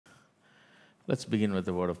Let's begin with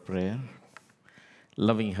a word of prayer.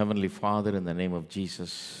 Loving Heavenly Father, in the name of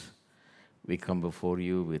Jesus, we come before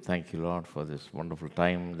you. We thank you, Lord, for this wonderful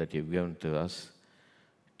time that you've given to us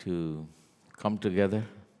to come together,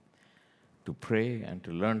 to pray and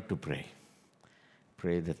to learn to pray.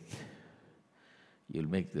 Pray that you'll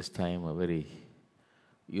make this time a very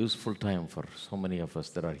useful time for so many of us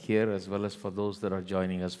that are here, as well as for those that are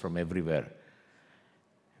joining us from everywhere.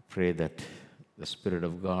 Pray that the Spirit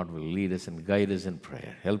of God will lead us and guide us in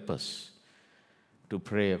prayer. Help us to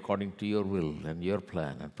pray according to your will and your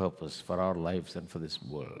plan and purpose for our lives and for this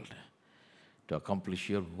world, to accomplish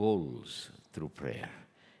your goals through prayer.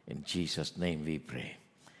 In Jesus' name we pray.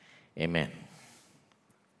 Amen.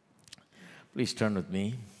 Please turn with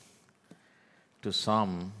me to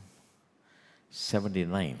Psalm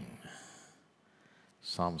 79.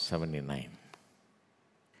 Psalm 79.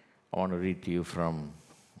 I want to read to you from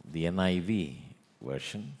the NIV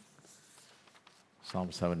version.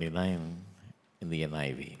 Psalm 79 in the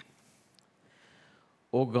NIV.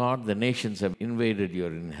 O God, the nations have invaded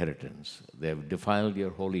your inheritance. They have defiled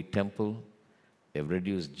your holy temple. They have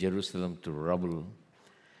reduced Jerusalem to rubble.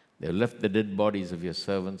 They have left the dead bodies of your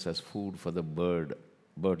servants as food for the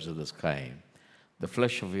birds of the sky, the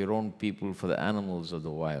flesh of your own people for the animals of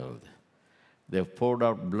the wild. They have poured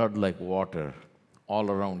out blood like water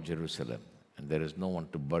all around Jerusalem, and there is no one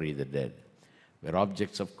to bury the dead. We are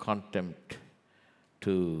objects of contempt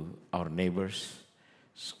to our neighbors,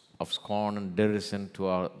 of scorn and derision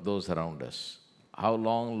to those around us. How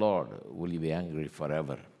long, Lord, will you be angry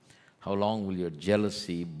forever? How long will your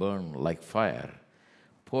jealousy burn like fire?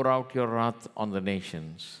 Pour out your wrath on the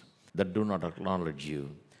nations that do not acknowledge you,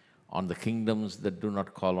 on the kingdoms that do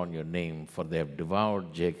not call on your name, for they have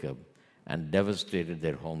devoured Jacob and devastated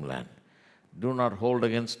their homeland. Do not hold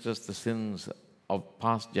against us the sins of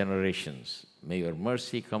past generations. May your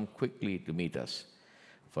mercy come quickly to meet us,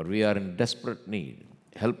 for we are in desperate need.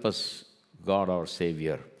 Help us, God our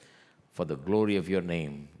Savior, for the glory of your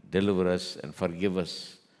name. Deliver us and forgive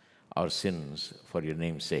us our sins for your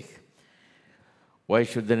name's sake. Why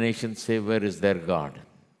should the nations say, where is their God?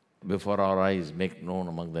 Before our eyes make known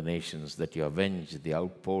among the nations that you avenge the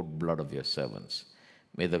outpoured blood of your servants.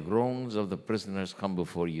 May the groans of the prisoners come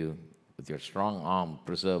before you. With your strong arm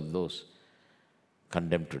preserve those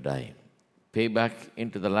condemned to die. Pay back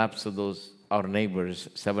into the laps of those our neighbors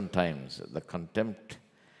 7 times the contempt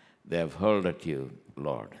they have hurled at you,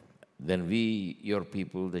 Lord. Then we, your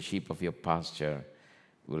people, the sheep of your pasture,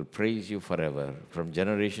 will praise you forever. From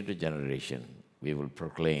generation to generation, we will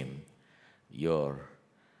proclaim your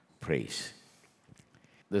praise.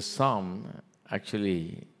 This psalm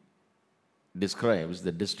actually describes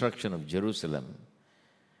the destruction of Jerusalem,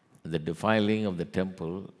 the defiling of the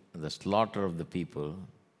temple, the slaughter of the people,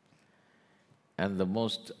 and the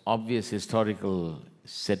most obvious historical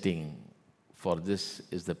setting for this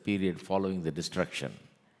is the period following the destruction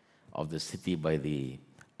of the city by the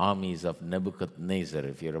armies of Nebuchadnezzar,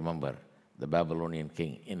 if you remember, the Babylonian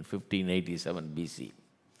king, in 1587 BC.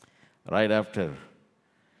 Right after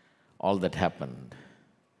all that happened,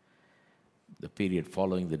 the period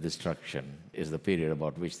following the destruction is the period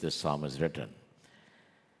about which this psalm is written.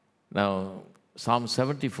 Now, Psalm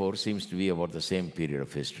 74 seems to be about the same period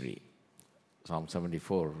of history. Psalm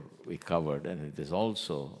 74 we covered, and it is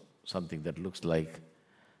also something that looks like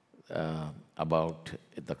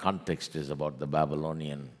the context is about the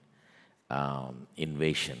Babylonian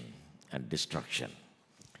invasion and destruction.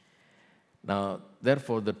 Now,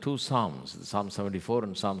 therefore, the two Psalms, Psalm 74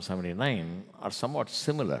 and Psalm 79, are somewhat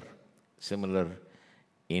similar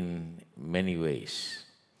in many ways.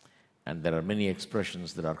 And there are many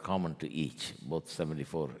expressions that are common to each, both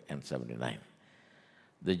 74 and 79.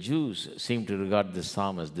 The Jews seem to regard this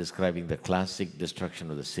psalm as describing the classic destruction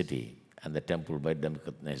of the city and the temple by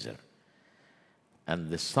Nebuchadnezzar. And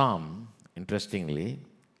the psalm, interestingly,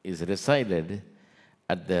 is recited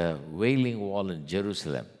at the Wailing Wall in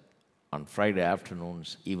Jerusalem on Friday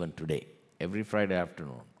afternoons, even today. Every Friday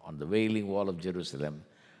afternoon, on the Wailing Wall of Jerusalem,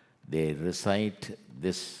 they recite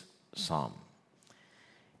this psalm.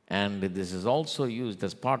 And this is also used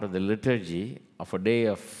as part of the liturgy of a day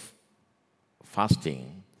of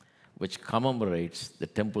fasting, which commemorates the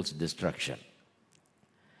temple's destruction.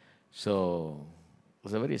 So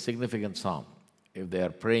it's a very significant psalm. If they are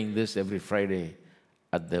praying this every Friday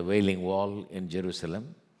at the Wailing Wall in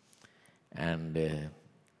Jerusalem, and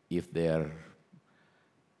if they are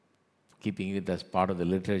keeping it as part of the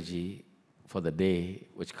liturgy for the day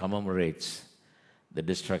which commemorates the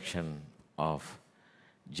destruction of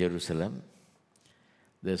Jerusalem,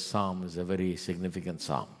 this psalm is a very significant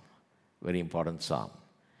psalm, very important psalm.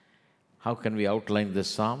 How can we outline this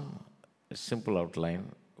psalm? a simple outline.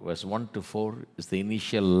 Verse 1 to 4 is the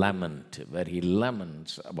initial lament, where he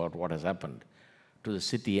laments about what has happened to the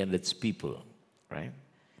city and its people, right?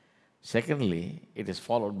 Secondly, it is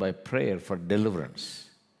followed by prayer for deliverance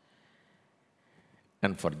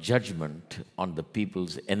and for judgment on the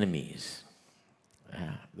people's enemies.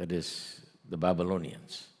 That is the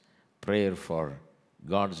Babylonians. Prayer for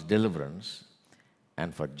God's deliverance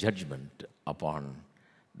and for judgment upon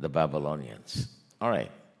the Babylonians. All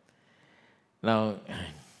right. Now,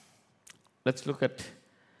 let's look at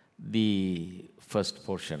the first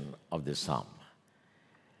portion of this psalm.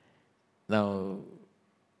 Now,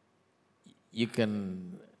 you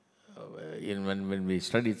can, when we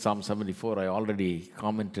studied Psalm 74, I already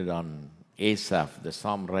commented on Asaph, the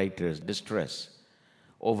psalm writer's distress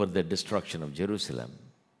over the destruction of Jerusalem.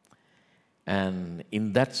 And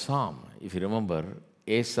in that psalm, if you remember,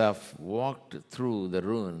 Asaph walked through the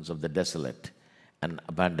ruins of the desolate and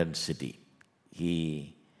abandoned city.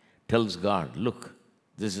 He tells God, look,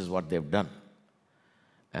 this is what they've done.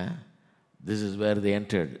 This is where they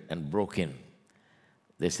entered and broke in.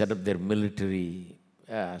 They set up their military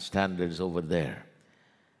standards over there.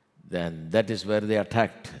 Then that is where they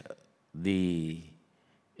attacked the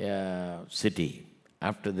city.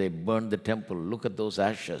 After they burned the temple, look at those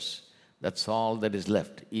ashes. That's all that is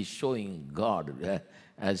left. He's showing God,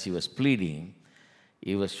 as he was pleading,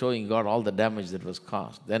 he was showing God all the damage that was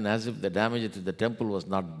caused. Then, as if the damage to the temple was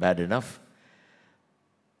not bad enough,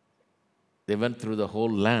 they went through the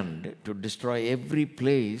whole land to destroy every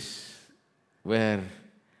place where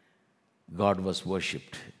God was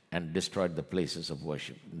worshipped and destroyed the places of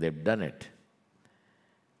worship. They've done it.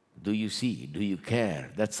 Do you see? Do you care?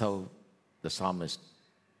 That's how the psalmist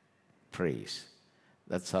prays.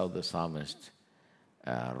 That's how the psalmist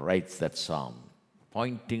writes that psalm,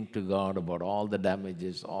 pointing to God about all the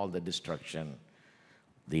damages, all the destruction,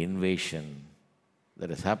 the invasion that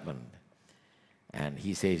has happened. And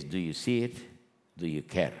he says, do you see it? Do you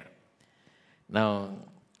care? Now,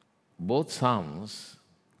 both psalms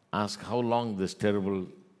ask how long this terrible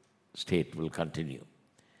state will continue.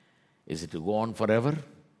 Is it to go on forever,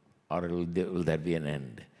 or will there be an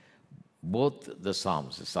end? Both the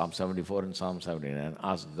Psalms, Psalm 74 and Psalm 79,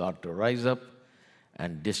 ask God to rise up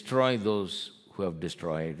and destroy those who have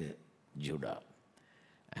destroyed Judah.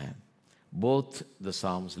 And both the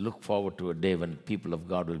Psalms look forward to a day when people of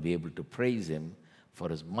God will be able to praise Him for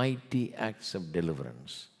His mighty acts of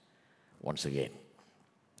deliverance once again.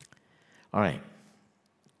 All right.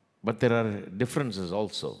 But there are differences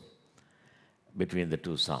also between the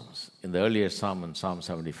two Psalms. In the earlier Psalm, in Psalm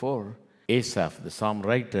 74, Asaph, the psalm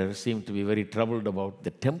writer, seemed to be very troubled about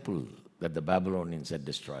the temple that the Babylonians had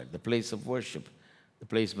destroyed, the place of worship, the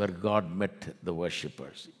place where God met the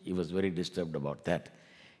worshippers. He was very disturbed about that.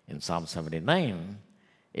 In Psalm 79,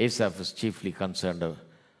 Asaph is chiefly concerned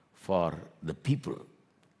for the people.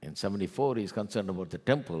 In 74, he is concerned about the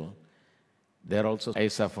temple. There also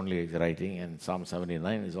Asaph only is writing, and Psalm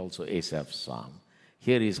 79 is also Asaph's psalm.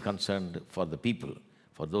 Here he is concerned for the people,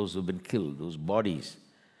 for those who've been killed, whose bodies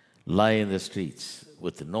lie in the streets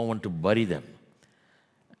with no one to bury them.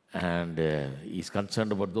 And he's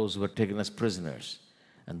concerned about those who were taken as prisoners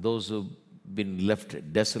and those who've been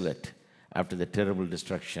left desolate after the terrible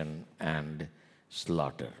destruction and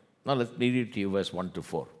slaughter. Now let me read to you verse 1 to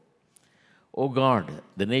 4. O God,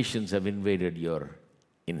 the nations have invaded your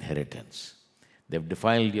inheritance. They've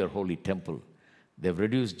defiled your holy temple. They've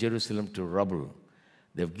reduced Jerusalem to rubble.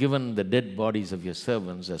 They've given the dead bodies of your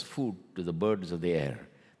servants as food to the birds of the air,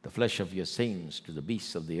 the flesh of your saints to the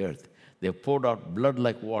beasts of the earth. They have poured out blood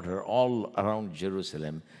like water all around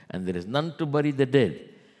Jerusalem, and there is none to bury the dead.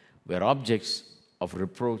 We are objects of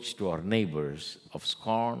reproach to our neighbors, of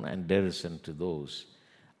scorn and derision to those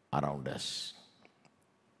around us.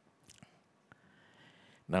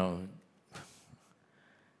 Now,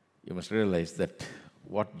 you must realize that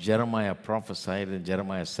what Jeremiah prophesied in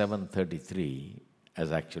Jeremiah 7:33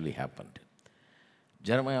 has actually happened.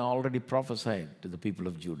 Jeremiah already prophesied to the people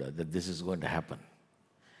of Judah that this is going to happen.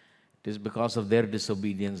 It is because of their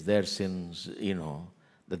disobedience, their sins,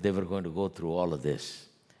 that they were going to go through all of this.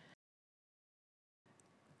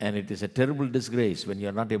 And it is a terrible disgrace when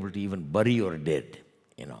you're not able to even bury your dead.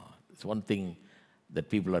 It's one thing that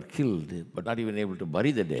people are killed, but not even able to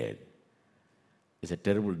bury the dead. It's a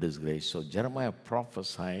terrible disgrace. So Jeremiah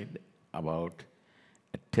prophesied about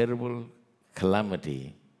a terrible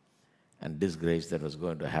calamity and disgrace that was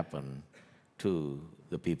going to happen to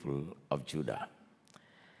the people of Judah.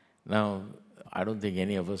 Now, I don't think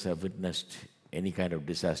any of us have witnessed any kind of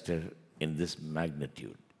disaster in this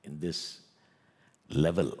magnitude, in this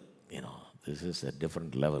level. This is a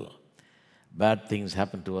different level. Bad things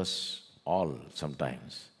happen to us all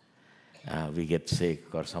sometimes. We get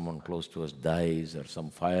sick, or someone close to us dies, or some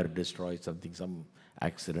fire destroys something, some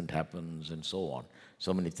accident happens, and so on.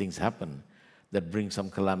 So many things happen that bring some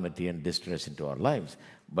calamity and distress into our lives.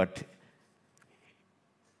 But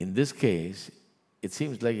in this case, it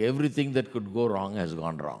seems like everything that could go wrong has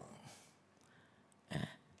gone wrong.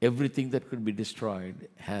 Everything that could be destroyed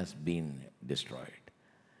has been destroyed.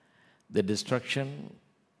 The destruction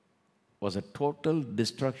was a total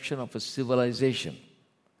destruction of a civilization.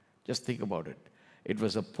 Just think about it. It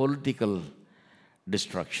was a political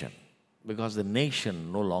destruction because the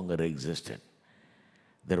nation no longer existed.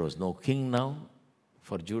 There was no king now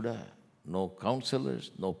for Judah, no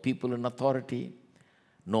counselors, no people in authority,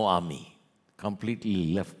 no army,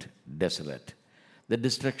 completely left desolate. The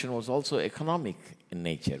destruction was also economic in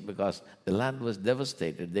nature because the land was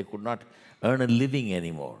devastated. They could not earn a living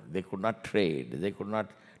anymore. They could not trade. They could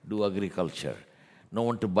not do agriculture. No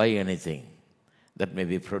one to buy anything that may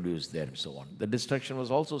be produced there and so on. The destruction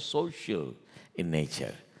was also social in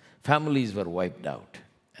nature. Families were wiped out,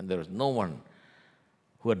 and there was no one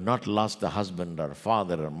who had not lost a husband or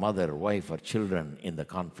father or mother, wife or children in the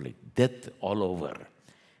conflict. Death all over.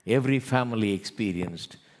 Every family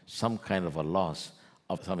experienced some kind of a loss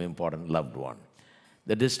of some important loved one.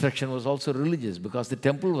 The destruction was also religious because the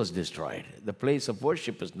temple was destroyed. The place of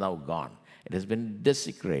worship is now gone. It has been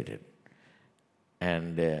desecrated.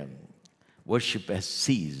 And worship has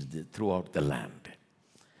ceased throughout the land.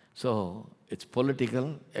 So it's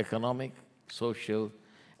political, economic, social,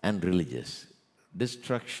 and religious.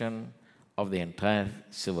 Destruction of the entire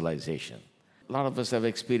civilization. A lot of us have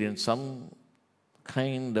experienced some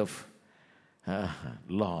kind of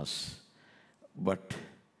loss, but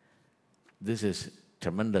this is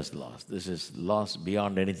tremendous loss. This is loss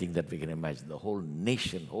beyond anything that we can imagine. The whole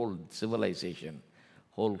nation, whole civilization,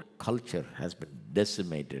 whole culture has been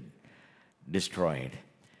decimated, destroyed.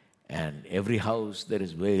 And every house there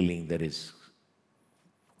is wailing, there is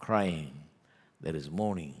crying, there is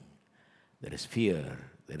mourning, there is fear,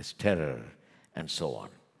 there is terror, and so on.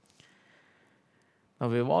 Now,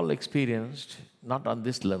 we've all experienced, not on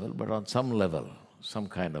this level, but on some level, some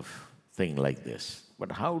kind of thing like this.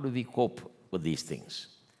 But how do we cope with these things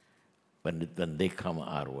when they come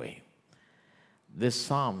our way? This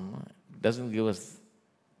psalm doesn't give us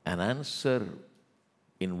an answer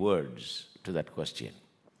in words to that question.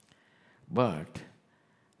 But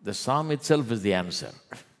the psalm itself is the answer.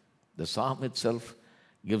 The psalm itself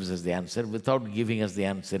gives us the answer without giving us the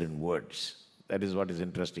answer in words. That is what is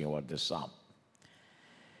interesting about this psalm.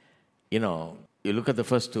 You know, you look at the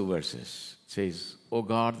first two verses. It says, "O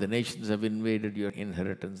God, the nations have invaded your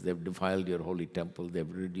inheritance. They've defiled your holy temple.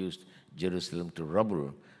 They've reduced Jerusalem to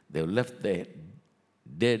rubble. They've left the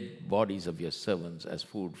dead bodies of your servants as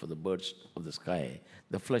food for the birds of the sky,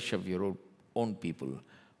 the flesh of your own people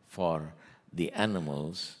for the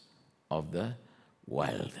animals of the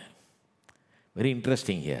wild." Very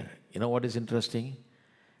interesting here. You know what is interesting?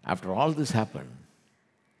 After all this happened,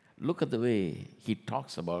 look at the way he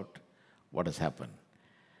talks about what has happened.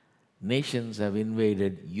 Nations have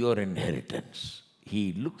invaded your inheritance.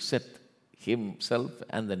 He looks at himself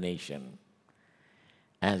and the nation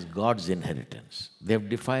as God's inheritance. They have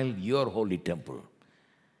defiled your holy temple.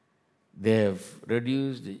 They have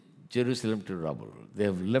reduced Jerusalem to rubble. They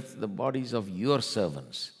have left the bodies of your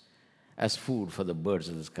servants as food for the birds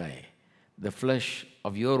of the sky, the flesh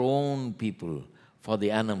of your own people for the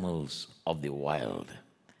animals of the wild.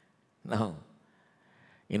 Now,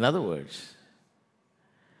 in other words,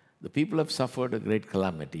 the people have suffered a great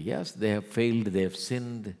calamity. Yes, they have failed, they have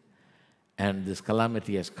sinned, and this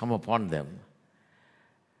calamity has come upon them.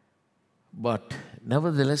 But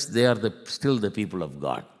nevertheless, they are still the people of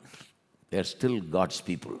God. They are still God's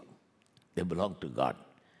people. They belong to God.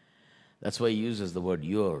 That's why he uses the word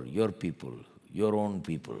your people, your own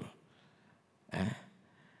people.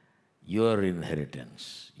 Your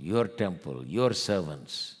inheritance, your temple, your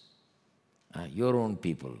servants, your own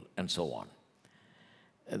people, and so on.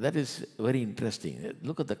 That is very interesting.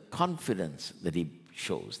 Look at the confidence that he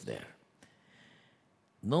shows there.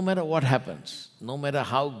 No matter what happens, no matter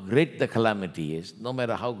how great the calamity is, no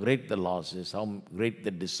matter how great the loss is, how great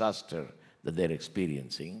the disaster that they're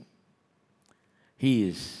experiencing, he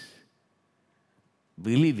is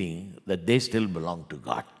believing that they still belong to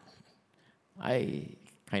God. I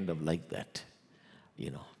kind of like that,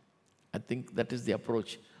 you know. I think that is the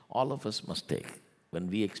approach all of us must take when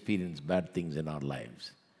we experience bad things in our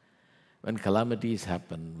lives. When calamities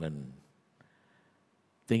happen, when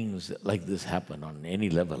things like this happen on any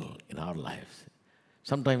level in our lives,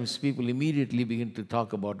 sometimes people immediately begin to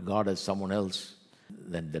talk about God as someone else,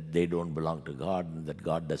 then that they don't belong to God, and that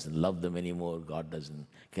God doesn't love them anymore, God doesn't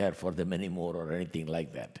care for them anymore, or anything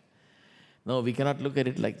like that. No, we cannot look at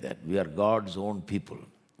it like that. We are God's own people.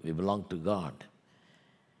 We belong to God.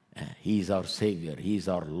 He is our Savior. He is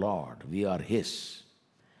our Lord. We are His.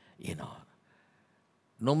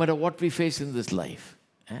 No matter what we face in this life,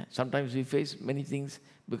 sometimes we face many things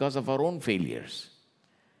because of our own failures.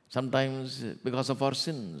 Sometimes because of our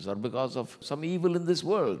sins or because of some evil in this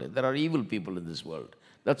world. There are evil people in this world.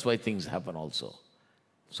 That's why things happen also.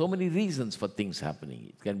 So many reasons for things happening.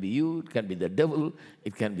 It can be you, it can be the devil,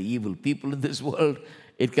 it can be evil people in this world,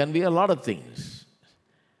 it can be a lot of things.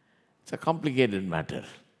 It's a complicated matter.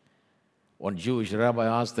 One Jewish rabbi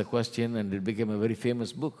asked the question, and it became a very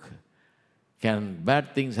famous book. Can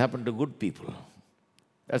bad things happen to good people?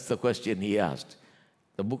 That's the question he asked.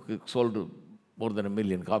 The book sold more than 1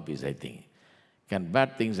 million copies, I think. Can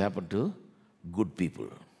bad things happen to good people?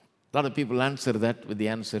 A lot of people answer that with the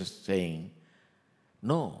answer saying,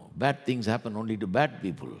 no, bad things happen only to bad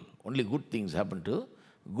people. Only good things happen to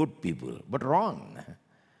good people. But wrong.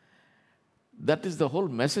 That is the whole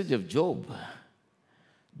message of Job.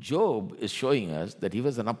 Job is showing us that he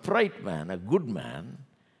was an upright man, a good man,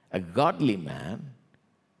 a godly man,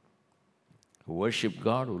 who worshipped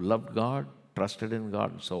God, who loved God, trusted in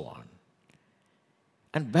God, and so on.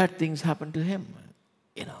 And bad things happened to him,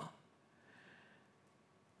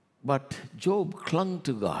 But Job clung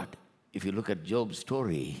to God. If you look at Job's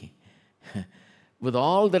story, with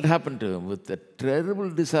all that happened to him, with the terrible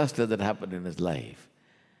disaster that happened in his life,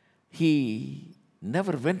 he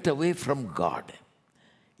never went away from God.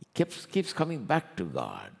 He keeps coming back to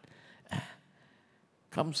God.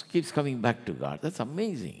 Keeps coming back to God. That's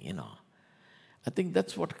amazing, I think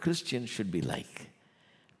that's what Christians should be like.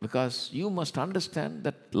 Because you must understand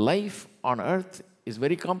that life on earth is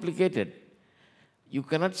very complicated. You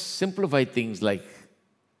cannot simplify things like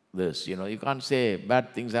this. You can't say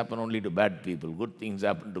bad things happen only to bad people, good things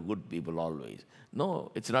happen to good people always.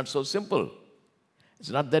 No, it's not so simple. It's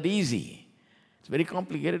not that easy. It's very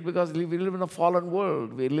complicated because we live in a fallen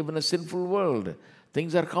world. We live in a sinful world.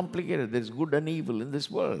 Things are complicated. There's good and evil in this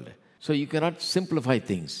world. So you cannot simplify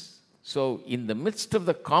things. So in the midst of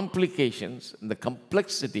the complications and the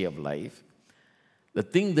complexity of life, the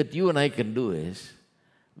thing that you and I can do is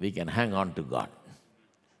we can hang on to God.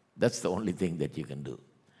 That's the only thing that you can do.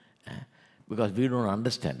 Because we don't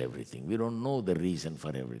understand everything. We don't know the reason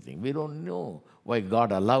for everything. We don't know why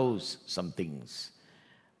God allows some things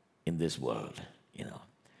in this world,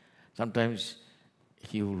 Sometimes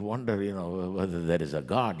you will wonder, whether there is a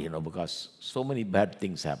God, because so many bad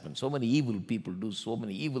things happen. So many evil people do so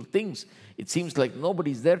many evil things. It seems like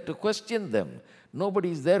nobody's there to question them.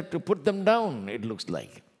 Nobody's there to put them down, it looks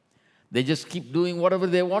like. They just keep doing whatever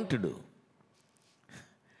they want to do.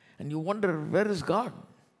 And you wonder, where is God?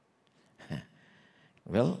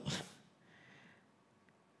 Well,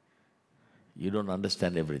 you don't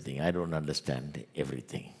understand everything. I don't understand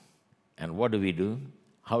everything. And what do?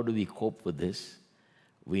 How do we cope with this?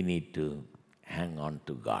 We need to hang on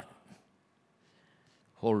to God.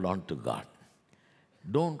 Hold on to God.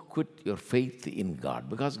 Don't quit your faith in God,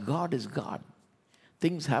 because God is God.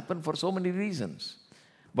 Things happen for so many reasons.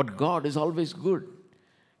 But God is always good.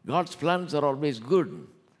 God's plans are always good.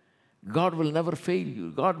 God will never fail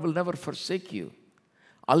you. God will never forsake you.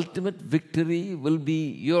 Ultimate victory will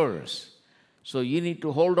be yours. So you need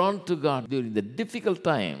to hold on to God during the difficult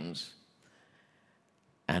times,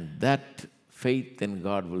 and that faith in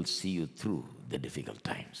God will see you through the difficult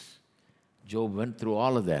times. Job went through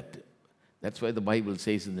all of that. That's why the Bible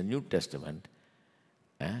says in the New Testament,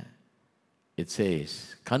 it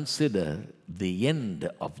says, consider the end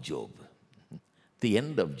of Job. The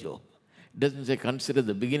end of Job. It doesn't say consider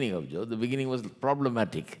the beginning of Job. The beginning was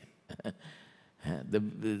problematic. The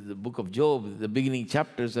book of Job, the beginning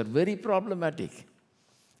chapters are very problematic.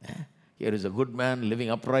 Here is a good man living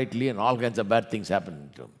uprightly and all kinds of bad things happen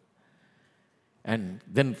to him. And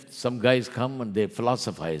then some guys come and they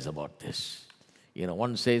philosophize about this.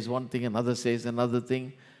 One says one thing, another says another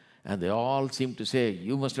thing, and they all seem to say,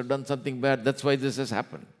 you must have done something bad, that's why this has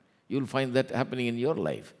happened. You'll find that happening in your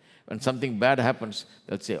life. When something bad happens,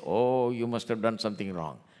 they'll say, oh, you must have done something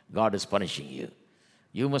wrong. God is punishing you.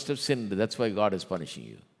 You must have sinned, that's why God is punishing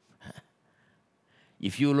you.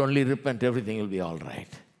 If you will only repent, everything will be all right.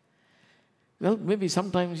 Well, maybe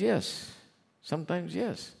sometimes yes. Sometimes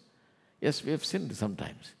yes. Yes, we have sinned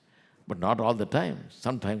sometimes, but not all the time.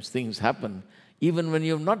 Sometimes things happen even when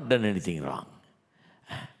you have not done anything wrong.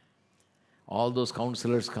 All those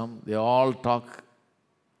counselors come, they all talk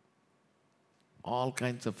all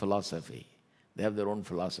kinds of philosophy. They have their own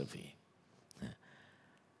philosophy.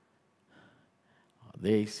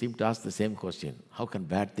 They seem to ask the same question. How can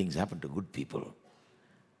bad things happen to good people?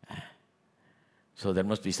 So there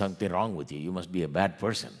must be something wrong with you. You must be a bad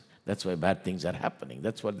person. That's why bad things are happening.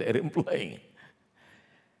 That's what they're implying.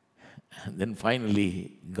 And then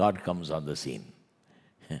finally, God comes on the scene.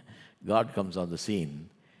 God comes on the scene,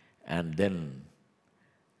 and then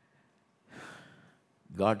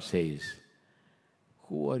God says,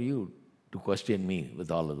 who are you to question me with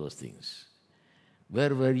all of those things?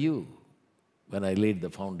 Where were you when I laid the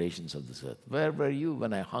foundations of this earth? Where were you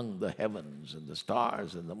when I hung the heavens and the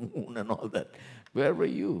stars and the moon and all that? Where were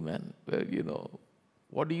you, man?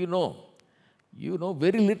 What do you know? You know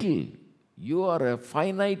very little. You are a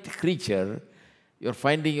finite creature. You're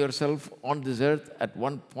finding yourself on this earth at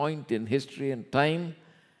one point in history and time,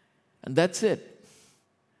 and that's it.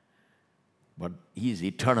 But He is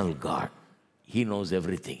eternal God. He knows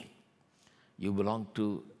everything. You belong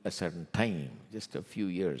to a certain time, just a few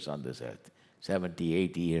years on this earth, 70,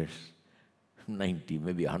 80 years, 90,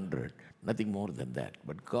 maybe 100, nothing more than that.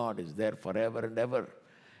 But God is there forever and ever.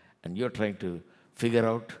 And you're trying to figure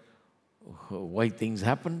out why things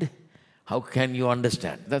happened. How can you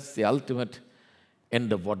understand? That's the ultimate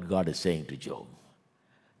end of what God is saying to Job.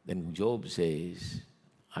 Then Job says,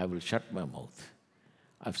 I will shut my mouth.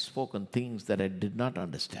 I've spoken things that I did not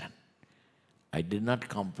understand. I did not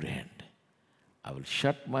comprehend. I will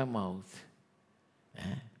shut my mouth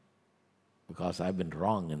because I've been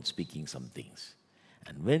wrong in speaking some things.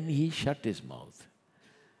 And when he shut his mouth,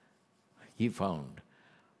 he found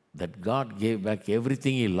that God gave back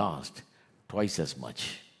everything he lost twice as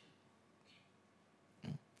much.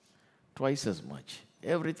 Twice as much.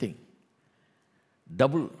 Everything.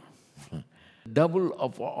 Double. Double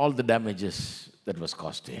of all the damages that was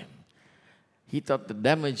caused to him. He thought the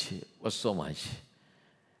damage was so much.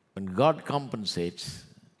 When God compensates,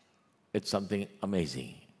 it's something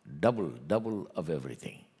amazing. Double of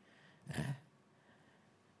everything.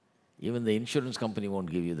 Even the insurance company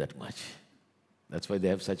won't give you that much. That's why they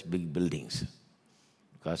have such big buildings.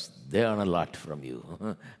 Because they earn a lot from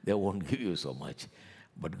you. They won't give you so much.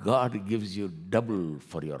 But God gives you double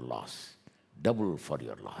for your loss. Double for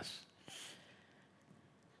your loss.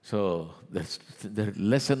 So the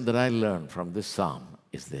lesson that I learned from this psalm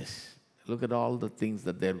is this. Look at all the things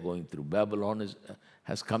that they're going through. Babylon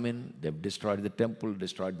has come in. They've destroyed the temple,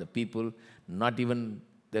 destroyed the people.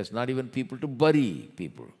 There's not even people to bury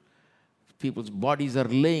people. People's bodies are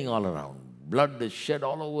laying all around. Blood is shed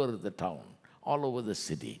all over the town, all over the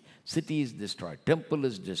city. City is destroyed. Temple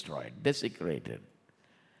is destroyed, desecrated.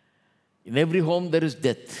 In every home there is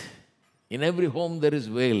death. In every home there is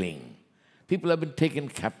wailing. People have been taken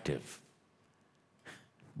captive.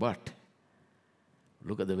 But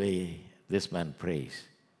look at the way this man prays.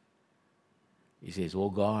 He says, "Oh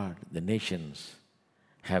God, the nations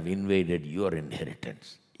have invaded your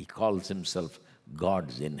inheritance." He calls himself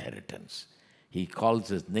God's inheritance. He calls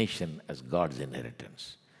his nation as God's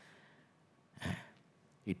inheritance.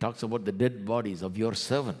 He talks about the dead bodies of your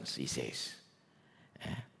servants, he says.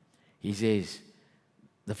 He says,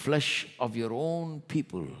 the flesh of your own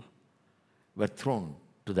people were thrown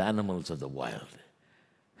to the animals of the wild.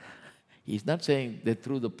 He's not saying they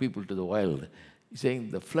threw the people to the wild. He's saying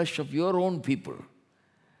the flesh of your own people.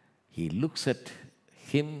 He looks at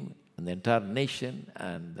him and the entire nation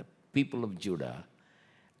and the people of Judah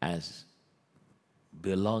as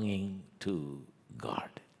belonging to God.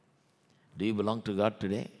 Do you belong to God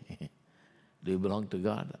today? Do you belong to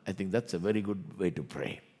God? I think that's a very good way to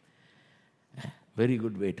pray. Very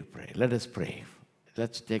good way to pray. Let us pray.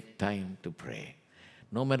 Let's take time to pray.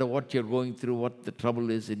 No matter what you're going through, what the trouble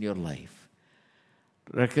is in your life,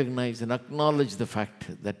 recognize and acknowledge the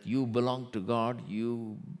fact that you belong to God.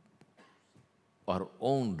 You are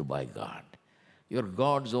owned by God. You're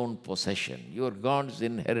God's own possession. You're God's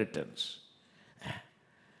inheritance.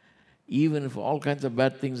 Even if all kinds of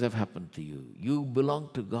bad things have happened to you, you belong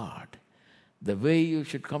to God. The way you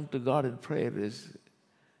should come to God in prayer is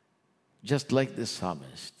just like this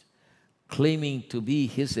psalmist, claiming to be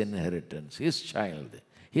his inheritance, his child,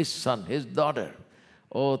 his son, his daughter.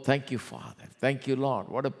 Oh, thank you, Father. Thank you, Lord.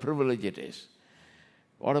 What a privilege it is.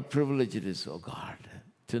 What a privilege it is, oh God,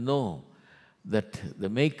 to know that the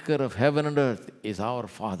maker of heaven and earth is our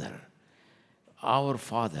Father. Our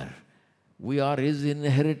Father. We are his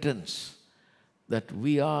inheritance. That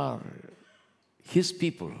we are his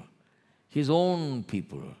people, his own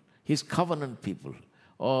people, his covenant people.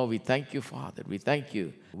 Oh, we thank you, Father. We thank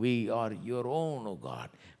you. We are your own, oh God.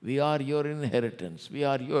 We are your inheritance. We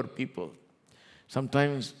are your people.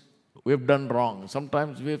 Sometimes we've done wrong.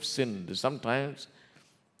 Sometimes we've sinned. Sometimes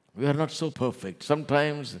we are not so perfect.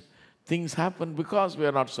 Sometimes things happen because we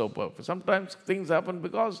are not so perfect. Sometimes things happen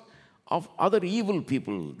because of other evil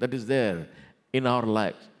people that is there in our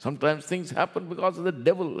lives. Sometimes things happen because of the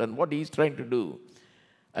devil and what he's trying to do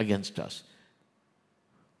against us.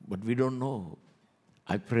 But we don't know.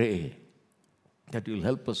 I pray that you'll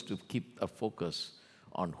help us to keep a focus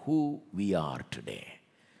on who we are today.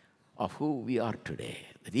 Of who we are today.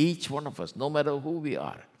 That each one of us, no matter who we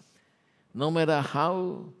are, no matter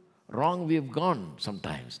how wrong we have gone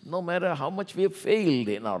sometimes, no matter how much we have failed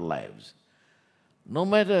in our lives, no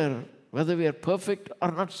matter whether we are perfect or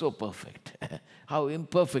not so perfect, how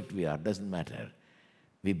imperfect we are, doesn't matter.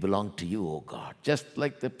 We belong to you, O God. Just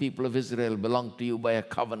like the people of Israel belong to you by a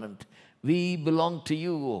covenant, we belong to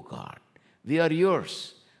you, O God. We are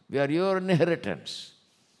yours. We are your inheritance.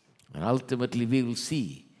 And ultimately we will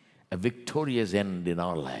see a victorious end in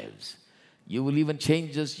our lives. You will even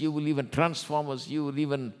change us. You will even transform us. You will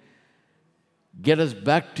even get us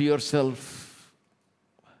back to yourself.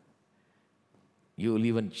 You will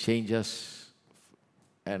even change us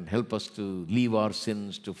and help us to leave our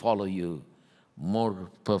sins to follow you more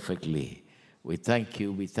perfectly. We thank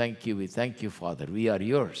you, we thank you, we thank you, Father. We are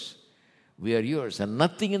yours. We are yours, and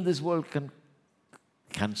nothing in this world can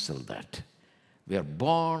cancel that. We are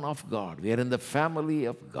born of God. We are in the family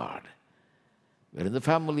of God. We are in the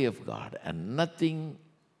family of God, and nothing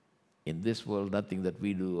in this world, nothing that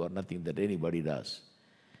we do or nothing that anybody does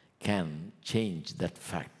can change that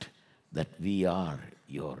fact that we are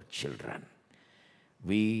your children.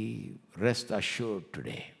 We rest assured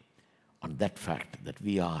today on that fact that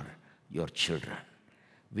we are your children.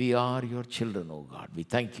 We are your children, O God. We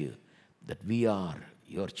thank you that we are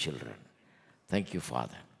your children. Thank you,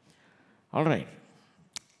 Father. All right.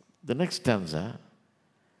 The next stanza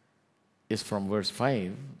is from verse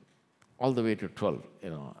 5 all the way to 12.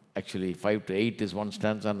 Actually 5 to 8 is one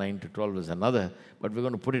stanza, 9 to 12 is another, but we're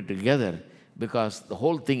going to put it together because the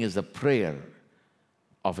whole thing is a prayer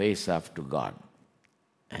of Asaph to God.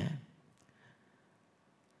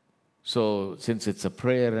 So since it's a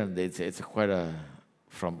prayer and it's quite a,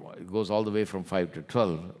 it goes all the way from 5 to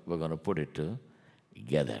 12, we're going to put it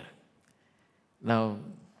together. Now,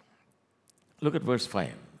 look at verse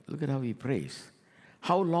 5. Look at how he prays.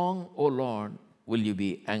 How long, O Lord, will you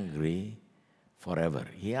be angry forever?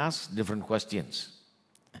 He asks different questions.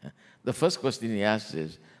 The first question he asks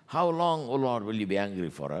is, how long, O Lord, will you be angry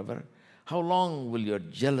forever? How long will your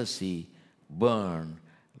jealousy burn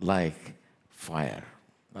like fire?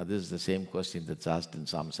 Now, this is the same question that's asked in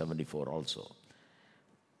Psalm 74 also.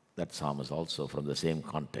 That psalm is also from the same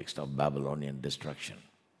context of Babylonian destruction.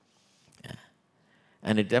 Yeah.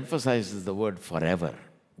 And it emphasizes the word forever.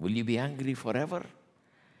 Will you be angry forever?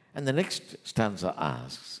 And the next stanza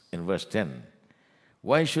asks, in verse 10,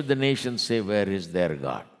 why should the nations say, where is their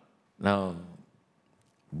God? Now,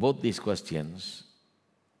 both these questions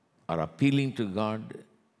are appealing to God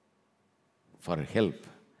for help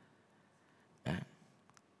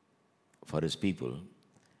for his people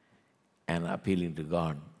and appealing to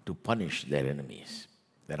God to punish their enemies.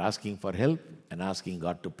 They're asking for help and asking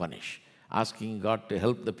God to punish. Asking God to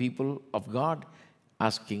help the people of God,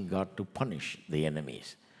 asking God to punish the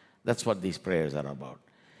enemies. That's what these prayers are about.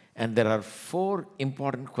 And there are 4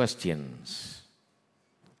 important questions,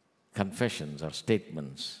 confessions or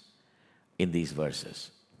statements in these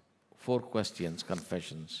verses. 4 questions,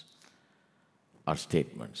 confessions, or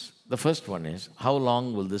statements. The first one is, how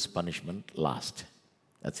long will this punishment last?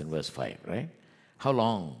 That's in verse 5, right? How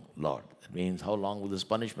long, Lord? That means, how long will this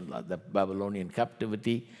punishment last? The Babylonian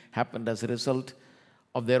captivity happened as a result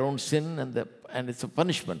of their own sin, and it's a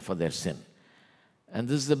punishment for their sin. And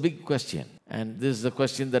this is a big question. And this is the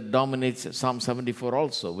question that dominates Psalm 74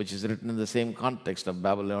 also, which is written in the same context of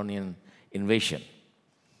Babylonian invasion.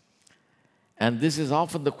 And this is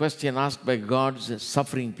often the question asked by God's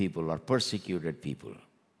suffering people or persecuted people.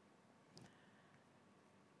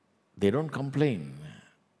 They don't complain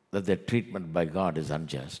that their treatment by God is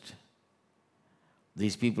unjust.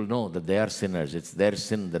 These people know that they are sinners. It's their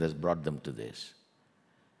sin that has brought them to this.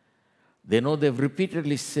 They know they've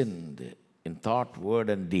repeatedly sinned in thought, word,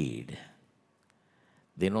 and deed.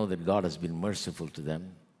 They know that God has been merciful to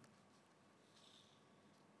them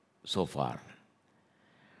so far.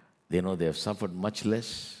 They know they have suffered much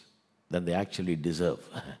less than they actually deserve.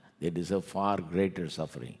 They deserve far greater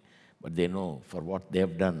suffering. But they know for what they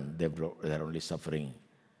have done, they're only suffering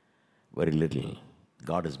very little.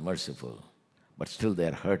 God is merciful, but still they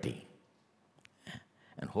are hurting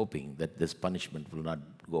and hoping that this punishment will not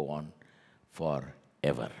go on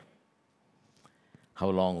forever. How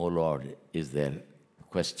long, O Lord, is their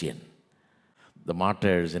question? The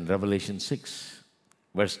martyrs in Revelation 6,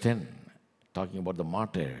 verse 10, talking about the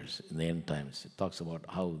martyrs in the end times. It talks about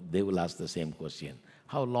how they will ask the same question.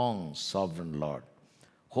 How long, sovereign Lord,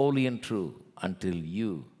 holy and true, until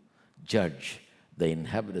you judge the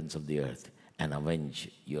inhabitants of the earth and avenge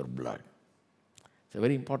your blood? It's a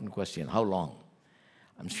very important question. How long?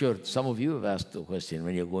 I'm sure some of you have asked the question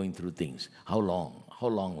when you're going through things. How long? How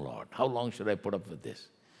long, Lord? How long should I put up with this?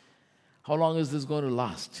 How long is this going to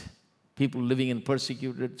last? People living in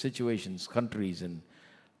persecuted situations, countries and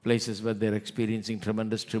places where they're experiencing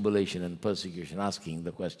tremendous tribulation and persecution, asking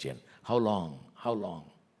the question, how long? How long?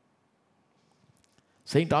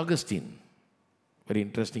 St. Augustine, very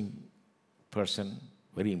interesting person,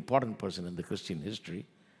 very important person in the Christian history,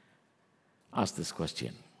 asked this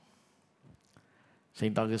question.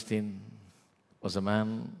 St. Augustine was a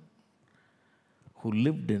man who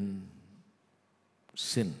lived in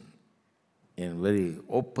sin, in very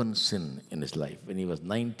open sin in his life. When he was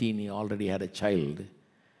 19, he already had a child,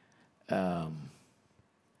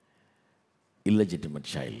 illegitimate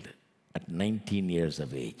child, at 19 years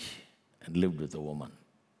of age, and lived with a woman.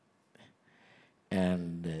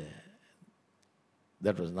 And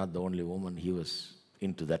that was not the only woman. He was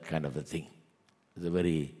into that kind of a thing. He was a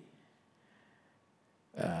very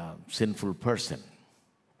sinful person.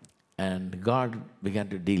 And God began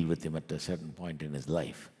to deal with him at a certain point in his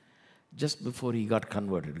life. Just before he got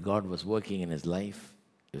converted, God was working in his life.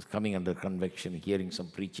 He was coming under conviction, hearing some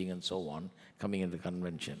preaching and so on, coming into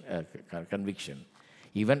conviction.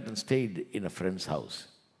 He went and stayed in a friend's house,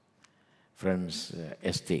 friend's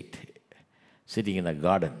estate, sitting in a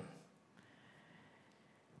garden.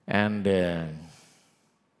 And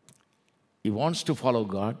he wants to follow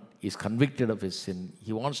God. He's convicted of his sin.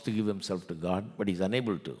 He wants to give himself to God, but he's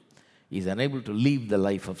unable to. He's unable to leave the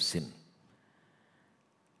life of sin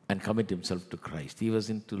and commit himself to Christ. He was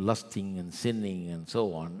into lusting and sinning and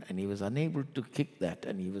so on, and he was unable to kick that,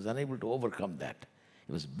 and he was unable to overcome that.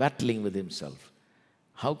 He was battling with himself.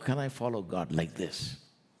 How can I follow God like this?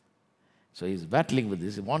 So he's battling with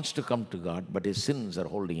this. He wants to come to God, but his sins are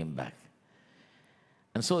holding him back.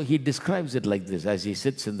 And so he describes it like this. As he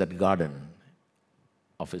sits in that garden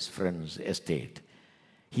of his friend's estate,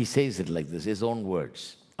 he says it like this, his own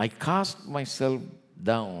words. I cast myself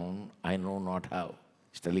down, I know not how.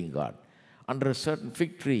 He's telling God. Under a certain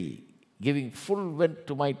fig tree, giving full vent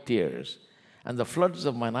to my tears, and the floods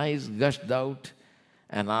of mine eyes gushed out,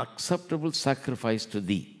 an acceptable sacrifice to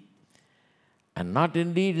thee. And not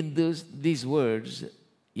indeed in these words,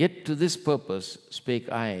 yet to this purpose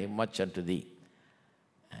spake I much unto thee.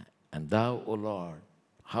 And thou, O Lord,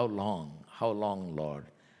 how long, Lord,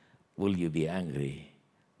 will you be angry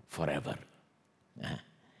forever?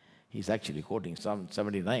 He's actually quoting Psalm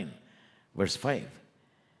 79, verse 5.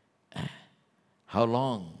 How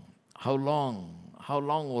long, O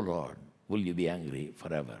Lord, will you be angry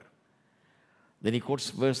forever? Then he quotes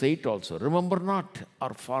verse 8 also. Remember not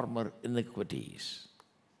our former iniquities.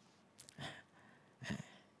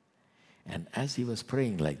 And as he was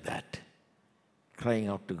praying like that, crying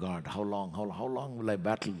out to God, how long will I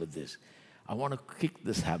battle with this? I want to kick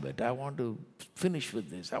this habit. I want to finish with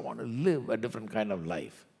this. I want to live a different kind of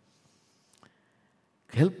life.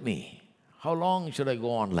 Help me. How long should I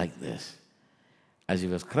go on like this? As he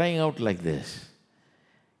was crying out like this,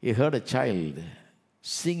 he heard a child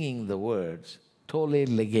singing the words, Tolle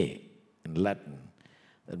lege, in Latin.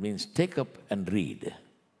 That means take up and read.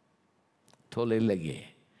 Tolle lege.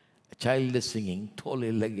 A child is singing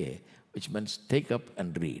Tolle lege, which means take up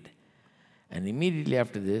and read. And immediately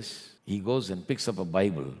after this, he goes and picks up a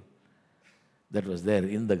Bible that was there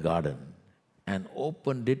in the garden and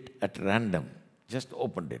opened it at random, just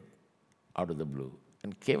opened it out of the blue,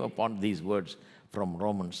 and came upon these words from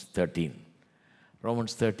Romans 13.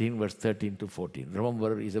 Romans 13, verse 13 to 14.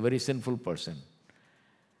 Remember, he's a very sinful person,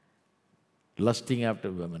 lusting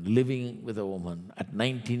after women, living with a woman at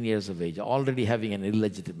 19 years of age, already having an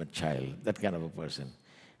illegitimate child, that kind of a person.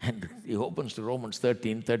 And he opens to Romans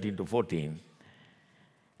 13, 13 to 14,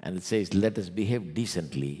 and it says, let us behave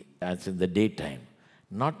decently as in the daytime,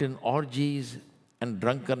 not in orgies and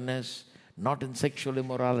drunkenness, not in sexual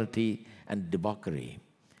immorality and debauchery,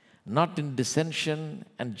 not in dissension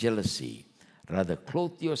and jealousy. Rather,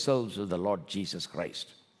 clothe yourselves with the Lord Jesus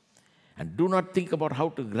Christ. And do not think about how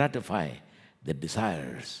to gratify the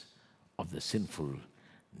desires of the sinful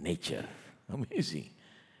nature. Amazing.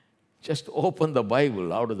 Just open the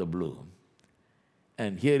Bible out of the blue.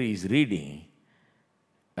 And here he's reading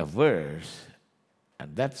a verse,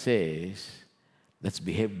 and that says, let's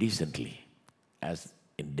behave decently as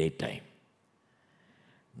in daytime.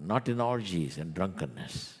 Not in orgies and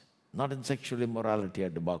drunkenness, not in sexual immorality or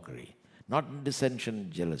debauchery, not in dissension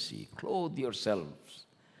and jealousy. Clothe yourselves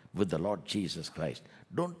with the Lord Jesus Christ.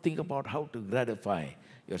 Don't think about how to gratify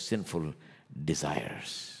your sinful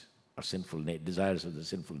desires or desires of the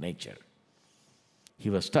sinful nature. He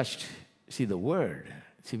was touched. See, the Word.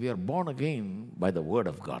 See, we are born again by the Word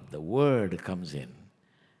of God. The Word comes in.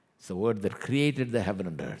 It's the Word that created the heaven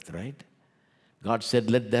and earth, right? God said,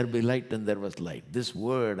 let there be light, and there was light. This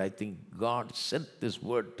Word, I think God sent this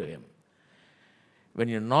Word to him. When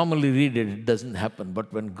you normally read it, it doesn't happen.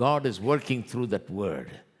 But when God is working through that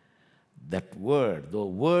Word, the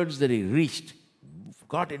words that he reached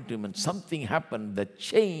got into him, and something happened. The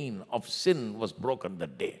chain of sin was broken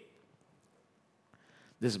that day.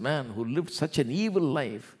 This man who lived such an evil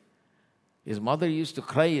life, his mother used to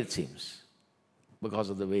cry, it seems, because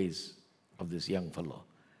of the ways of this young fellow.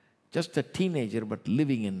 Just a teenager, but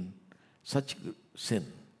living in such sin.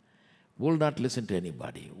 Will not listen to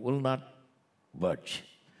anybody, will not budge.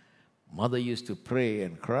 Mother used to pray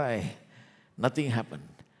and cry. Nothing happened.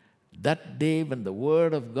 That day when the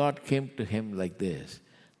Word of God came to him like this,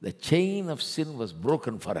 the chain of sin was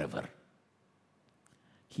broken forever.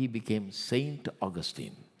 He became Saint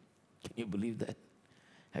Augustine. Can you believe that?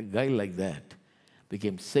 A guy like that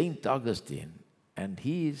became Saint Augustine, and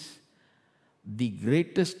he is the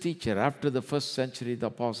greatest teacher after the first century the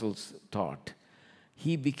apostles taught.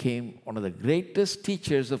 He became one of the greatest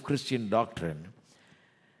teachers of Christian doctrine.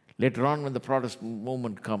 Later on, when the Protestant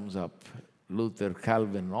movement comes up, Luther,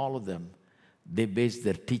 Calvin, all of them, they based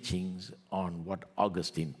their teachings on what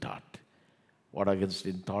Augustine taught. What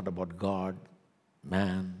Augustine taught about God,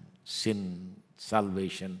 man, sin,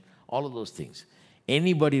 salvation, all of those things.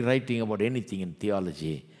 Anybody writing about anything in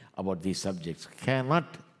theology about these subjects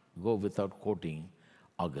cannot go without quoting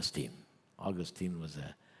Augustine. Augustine was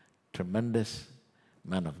a tremendous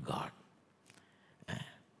man of God.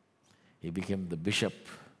 He became the bishop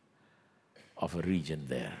of a region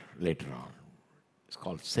there later on. It's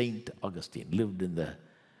called Saint Augustine. Lived in the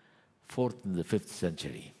 4th and the 5th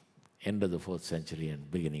century, end of the 4th century and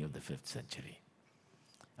beginning of the 5th century.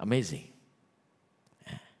 Amazing.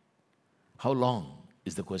 How long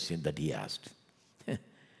is the question that he asked?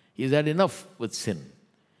 He's had enough with sin.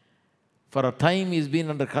 For a time he's been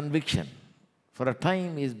under conviction. For a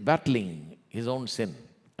time he's battling his own sin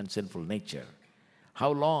and sinful nature.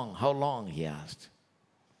 How long? How long? He asked.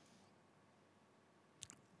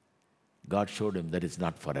 God showed him that it's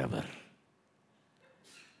not forever.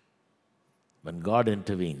 When God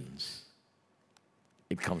intervenes,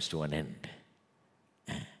 it comes to an end.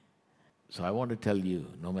 So I want to tell you,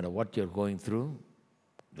 no matter what you're going through,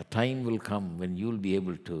 the time will come when you'll be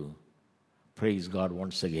able to praise God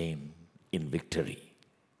once again in victory.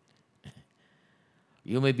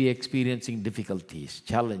 You may be experiencing difficulties,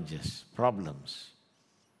 challenges, problems,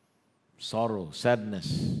 sorrow,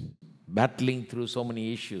 sadness, battling through so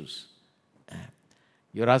many issues.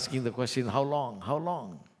 You're asking the question, how long? How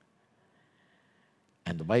long?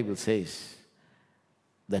 And the Bible says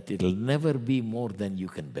that it'll never be more than you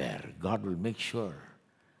can bear. God will make sure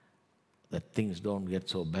that things don't get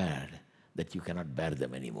so bad that you cannot bear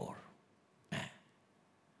them anymore.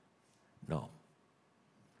 No.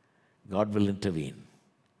 God will intervene.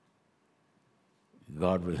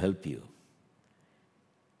 God will help you.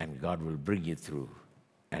 And God will bring you through.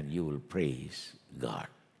 And you will praise God.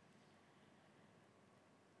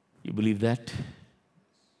 You believe that?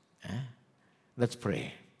 Let's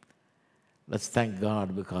pray. Let's thank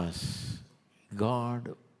God because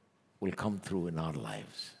God will come through in our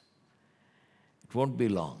lives. It won't be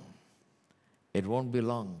long. It won't be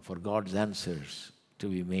long for God's answers to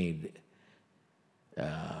be made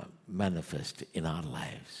manifest in our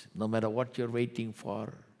lives. No matter what you're waiting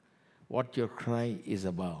for, what your cry is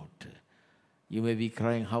about. You may be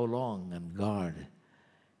crying, how long? And God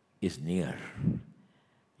is near.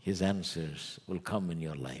 His answers will come in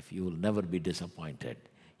your life. You will never be disappointed.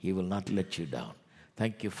 He will not let you down.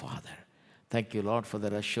 Thank you, Father. Thank you, Lord, for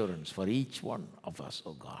that assurance for each one of us,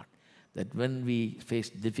 oh God, that when we face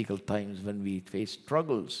difficult times, when we face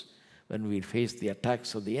struggles, when we face the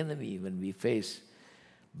attacks of the enemy, when we face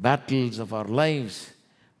battles of our lives,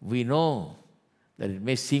 we know that it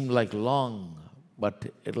may seem like long,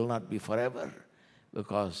 but it will not be forever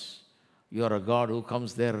because you are a God who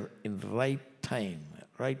comes there in the right time,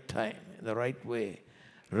 in the right way,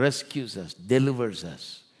 rescues us, delivers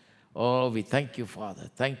us. Oh, we thank you, Father.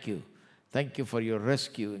 Thank you. Thank you for your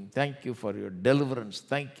rescuing. Thank you for your deliverance.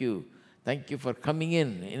 Thank you. Thank you for coming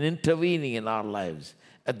in and intervening in our lives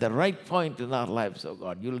at the right point in our lives, oh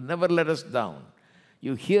God. You'll never let us down.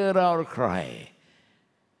 You hear our cry.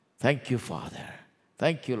 Thank you, Father.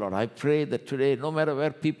 Thank you, Lord. I pray that today, no matter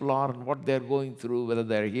where people are and what they're going through, whether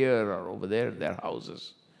they're here or over there in their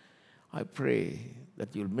houses, I pray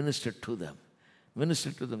that you'll minister to them.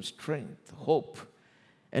 Minister to them strength, hope,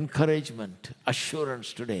 encouragement,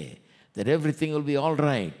 assurance today that everything will be all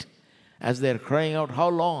right. As they're crying out, how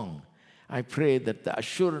long? I pray that the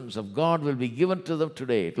assurance of God will be given to them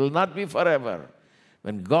today. It will not be forever.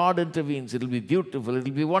 When God intervenes, it will be beautiful, it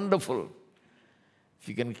will be wonderful. If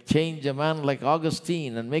you can change a man like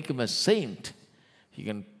Augustine and make him a saint, you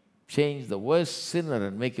can change the worst sinner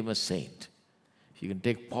and make him a saint. If you can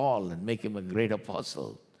take Paul and make him a great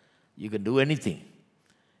apostle, you can do anything.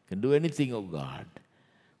 You can do anything, oh God.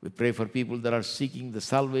 We pray for people that are seeking the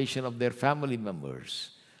salvation of their family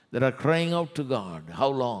members, that are crying out to God. How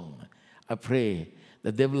long? I pray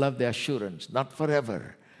that they will have the assurance, not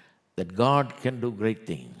forever, that God can do great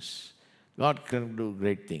things. God can do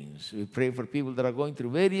great things. We pray for people that are going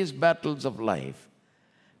through various battles of life.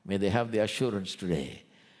 May they have the assurance today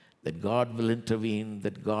that God will intervene,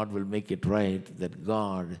 that God will make it right, that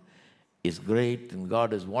God is great and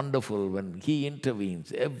God is wonderful. When He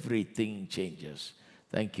intervenes, everything changes.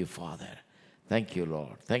 Thank you, Father. Thank you,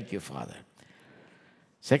 Lord. Thank you, Father.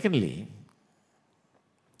 Secondly,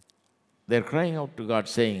 they're crying out to God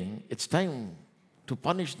saying, it's time to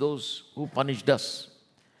punish those who punished us.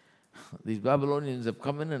 These Babylonians have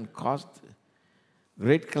come in and caused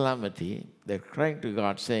great calamity. They're crying to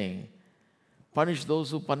God saying, punish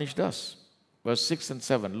those who punished us. Verse 6 and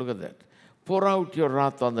 7, look at that. Pour out your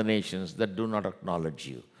wrath on the nations that do not acknowledge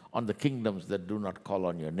you, on the kingdoms that do not call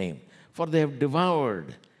on your name. For they have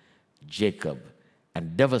devoured Jacob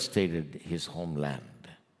and devastated his homeland.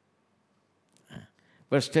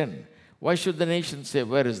 Verse 10, why should the nations say,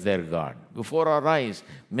 where is their God? Before our eyes,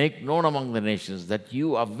 make known among the nations that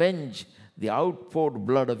you avenge the outpoured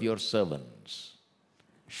blood of your servants.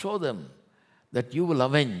 Show them that you will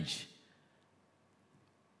avenge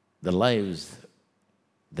the lives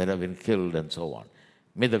that have been killed and so on.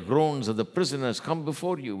 May the groans of the prisoners come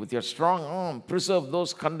before you. With your strong arm, preserve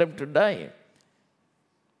those condemned to die.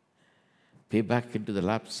 Pay back into the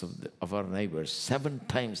laps of our neighbors 7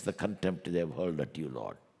 times the contempt they have hurled at you,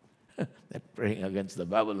 Lord. They're praying against the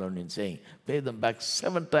Babylonians, saying, pay them back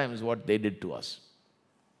 7 times what they did to us.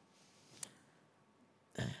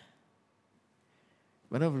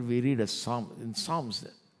 Whenever we read a psalm, in Psalms,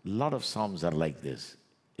 a lot of Psalms are like this.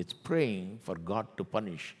 It's praying for God to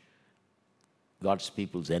punish God's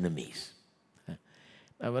people's enemies.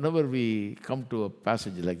 Now, whenever we come to a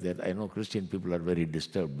passage like that, I know Christian people are very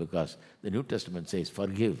disturbed because the New Testament says,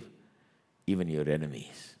 forgive even your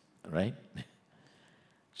enemies, right?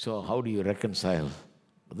 So how do you reconcile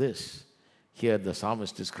this? Here the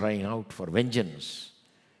psalmist is crying out for vengeance.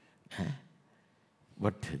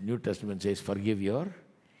 But New Testament says, forgive your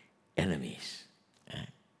enemies.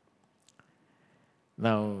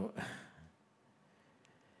 Now,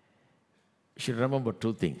 you should remember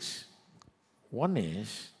 2 things. One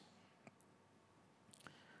is,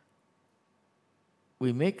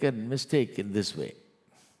 we make a mistake in this way.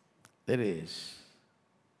 That is,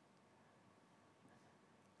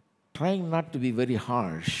 trying not to be very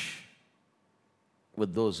harsh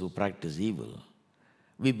with those who practice evil.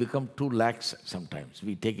 We become too lax sometimes.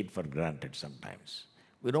 We take it for granted sometimes.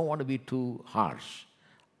 We don't want to be too harsh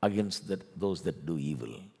against those that do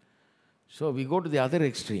evil. So we go to the other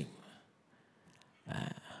extreme.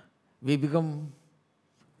 We become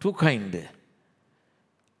too kind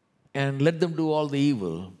and let them do all the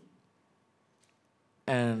evil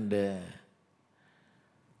and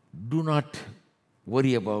do not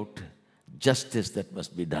worry about justice that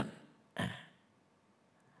must be done.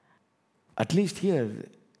 At least here,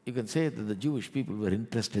 you can say that the Jewish people were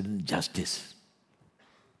interested in justice.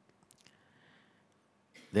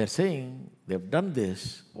 They're saying they've done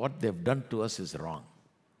this, what they've done to us is wrong.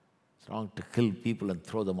 It's wrong to kill people and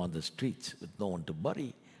throw them on the streets with no one to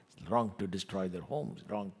bury. It's wrong to destroy their homes, it's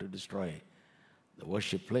wrong to destroy the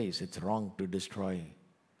worship place. It's wrong to destroy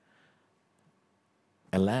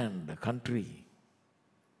a land, a country,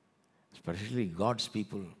 especially God's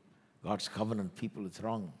people, God's covenant people. It's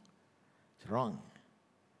wrong. It's wrong.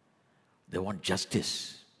 They want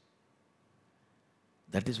justice.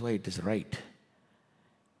 That is why it is right.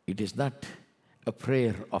 It is not a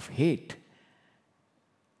prayer of hate.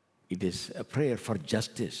 It is a prayer for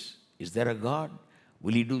justice. Is there a God?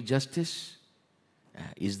 Will He do justice?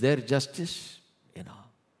 Is there justice?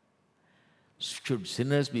 Should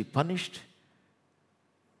sinners be punished?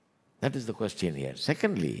 That is the question here.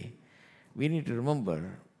 Secondly, we need to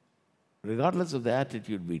remember, regardless of the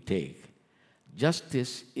attitude we take,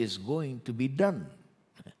 justice is going to be done.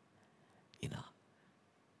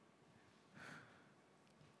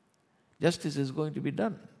 Justice is going to be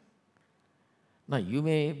done. Now, you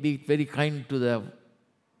may be very kind to the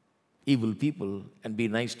evil people and be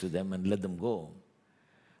nice to them and let them go.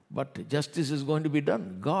 But justice is going to be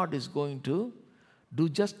done. God is going to do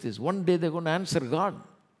justice. One day they're going to answer God.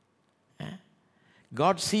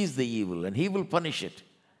 God sees the evil and He will punish it.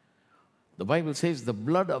 The Bible says the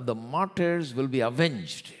blood of the martyrs will be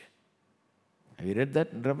avenged. Have you read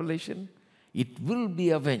that in Revelation? It will be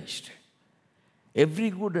avenged. Every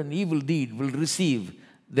good and evil deed will receive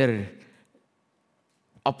their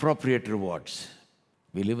appropriate rewards.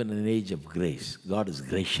 We live in an age of grace. God is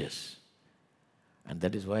gracious. And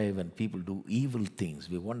that is why when people do evil things,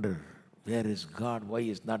 we wonder, where is God? Why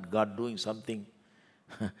is not God doing something?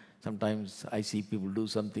 Sometimes I see people do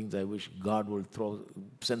some things, I wish God will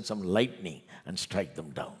send some lightning and strike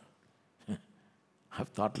them down. I've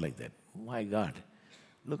thought like that. My God,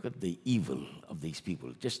 look at the evil of these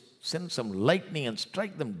people. Just send some lightning and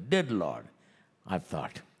strike them dead, Lord. I've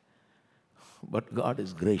thought. But God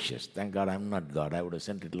is gracious. Thank God I'm not God. I would have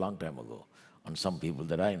sent it a long time ago on some people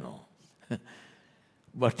that I know.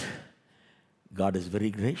 But God is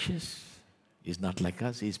very gracious. He's not like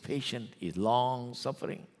us. He's patient. He's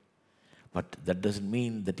long-suffering. But that doesn't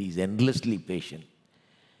mean that He's endlessly patient.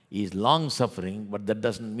 He is long-suffering, but that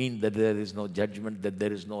doesn't mean that there is no judgment, that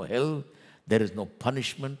there is no hell, there is no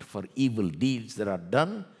punishment for evil deeds that are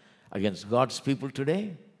done against God's people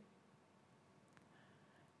today.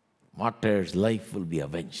 Martyr's life will be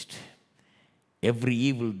avenged. Every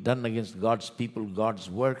evil done against God's people, God's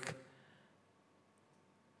work,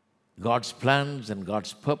 God's plans and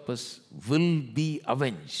God's purpose will be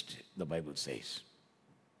avenged, the Bible says.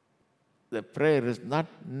 The prayer is not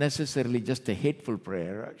necessarily just a hateful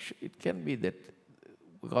prayer. It can be that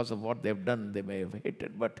because of what they've done, they may have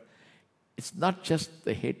hated. But it's not just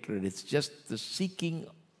the hatred, it's just the seeking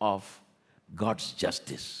of God's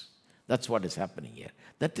justice. That's what is happening here.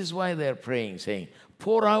 That is why they're praying, saying,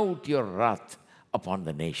 pour out your wrath upon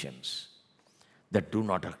the nations that do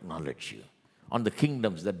not acknowledge you, on the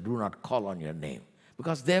kingdoms that do not call on your name.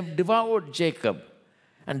 Because they have devoured Jacob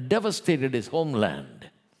and devastated his homeland.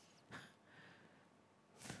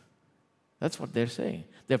 That's what they're saying.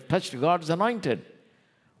 They've touched God's anointed.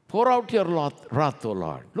 Pour out your wrath, O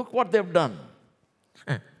Lord. Look what they've done.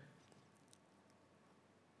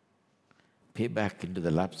 Pay back into the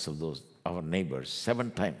laps of our neighbors 7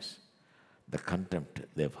 times the contempt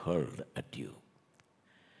they've hurled at you.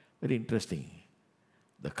 Very interesting.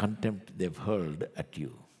 The contempt they've hurled at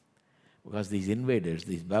you. Because these invaders,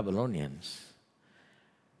 these Babylonians,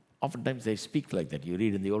 oftentimes they speak like that. You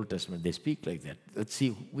read in the Old Testament, they speak like that. Let's see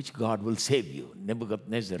which God will save you.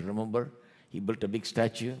 Nebuchadnezzar, remember? He built a big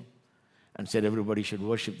statue and said everybody should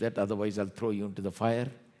worship that, otherwise I'll throw you into the fire.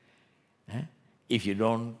 If you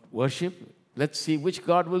don't worship, let's see which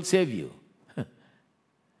God will save you.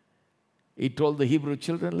 He told the Hebrew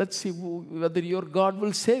children, let's see whether your God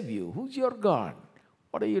will save you. Who's your God?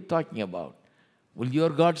 What are you talking about? Will your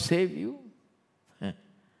God save you?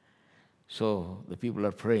 So the people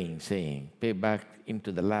are praying, saying, pay back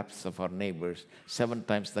into the laps of our neighbors 7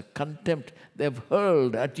 times the contempt they've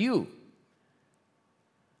hurled at you.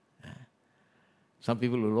 Some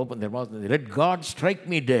people will open their mouth and say, let God strike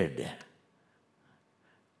me dead.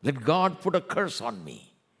 Let God put a curse on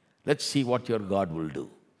me. Let's see what your God will do.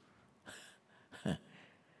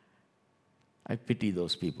 I pity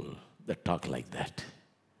those people that talk like that.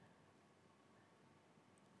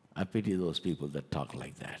 I pity those people that talk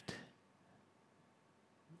like that.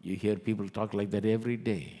 You hear people talk like that every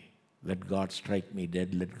day. Let God strike me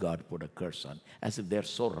dead, let God put a curse on. As if they're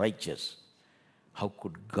so righteous. How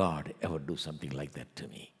could God ever do something like that to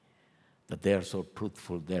me? That they're so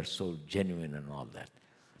truthful, they're so genuine and all that.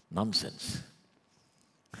 Nonsense.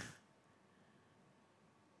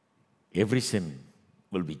 Every sin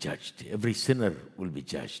will be judged. Every sinner will be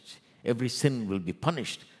judged. Every sin will be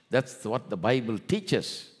punished. That's what the Bible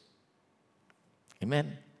teaches.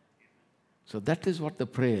 Amen. So that is what the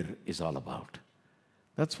prayer is all about.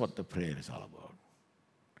 That's what the prayer is all about.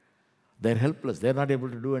 They're helpless. They're not able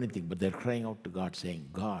to do anything, but they're crying out to God saying,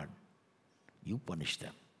 God, you punish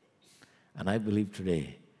them. And I believe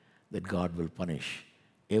today that God will punish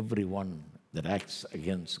everyone that acts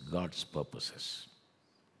against God's purposes.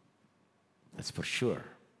 That's for sure.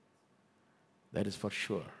 That is for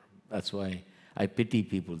sure. That's why I pity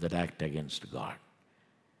people that act against God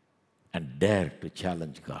and dare to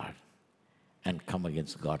challenge God and come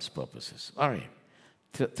against God's purposes. All right.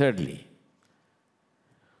 Thirdly,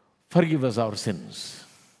 forgive us our sins.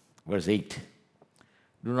 Verse 8.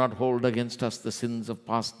 Do not hold against us the sins of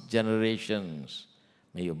past generations.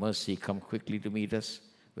 May your mercy come quickly to meet us.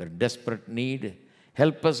 We're in desperate need.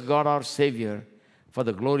 Help us, God, our Savior, for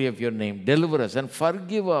the glory of your name. Deliver us and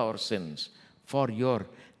forgive our sins for your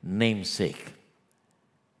name's sake.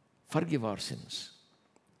 Forgive our sins.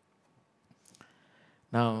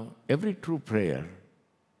 Now, every true prayer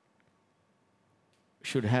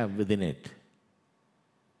should have within it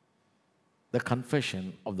the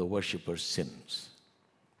confession of the worshipper's sins.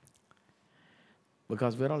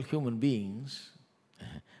 Because we're all human beings.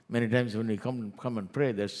 Many times when we come and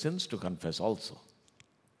pray, there's sins to confess also.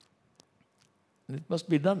 And it must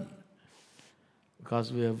be done.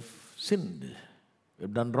 Because we have sinned.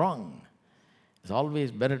 We've done wrong. It's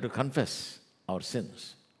always better to confess our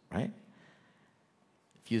sins, right?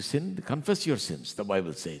 If you sinned, confess your sins, the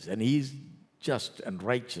Bible says. And He is just and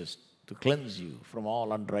righteous to cleanse you from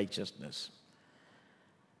all unrighteousness.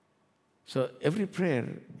 So every prayer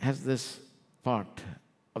has this part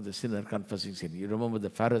of the sinner confessing sin. You remember the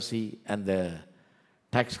Pharisee and the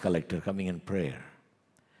tax collector coming in prayer.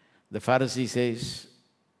 The Pharisee says,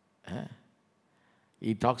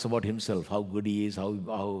 he talks about himself, how good he is,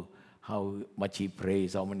 how much he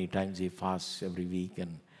prays, how many times he fasts every week,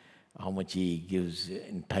 and how much he gives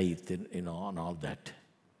in tithe, and all that.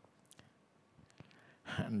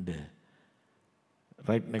 And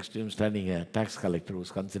right next to him standing a tax collector who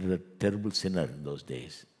was considered a terrible sinner in those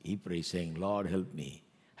days. He prays saying, Lord, help me,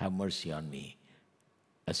 have mercy on me,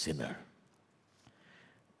 a sinner.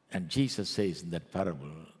 And Jesus says in that parable,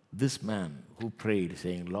 this man who prayed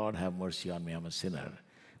saying, Lord, have mercy on me, I'm a sinner,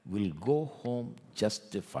 will go home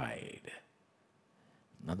justified.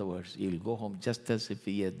 In other words, he will go home just as if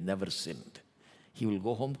he had never sinned. He will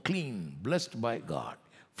go home clean, blessed by God,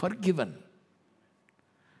 forgiven.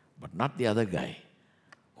 But not the other guy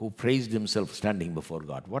who praised himself standing before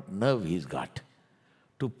God. What nerve he's got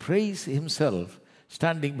to praise himself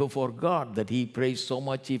standing before God, that he prays so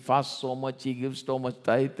much, he fasts so much, he gives so much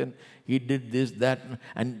tithe, and he did this, that,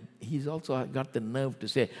 and he's also got the nerve to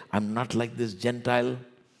say, I'm not like this Gentile.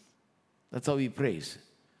 That's how he prays.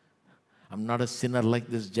 I'm not a sinner like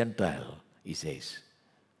this Gentile, he says.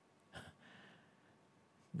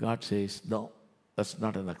 God says, no, that's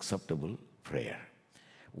not an acceptable prayer.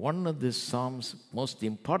 One of this psalm's most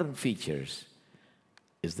important features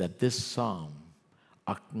is that this psalm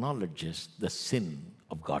acknowledges the sin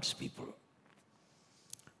of God's people.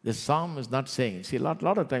 This psalm is not saying, see, a lot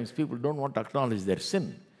of times people don't want to acknowledge their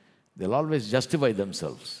sin. They'll always justify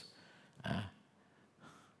themselves.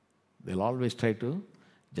 They'll always try to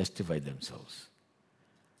justify themselves.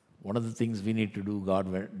 One of the things we need to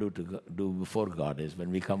do before God is, when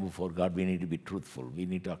we come before God, we need to be truthful. We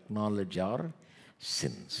need to acknowledge our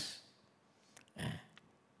sins.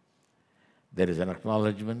 There is an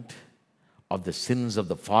acknowledgement of the sins of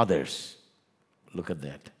the fathers. Look at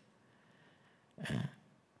that.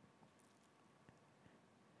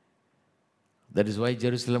 That is why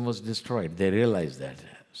Jerusalem was destroyed. They realized that.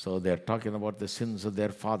 So they're talking about the sins of their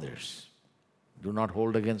fathers. Do not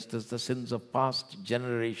hold against us the sins of past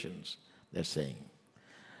generations, they're saying.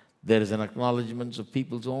 There is an acknowledgement of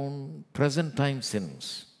people's own present time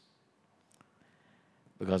sins.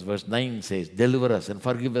 Because verse 9 says, deliver us and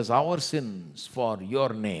forgive us our sins for your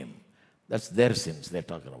name. That's their sins they're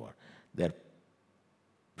talking about. Their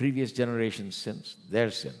previous generation's sins, their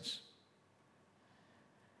sins.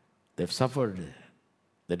 They've suffered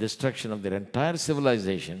the destruction of their entire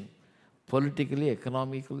civilization, politically,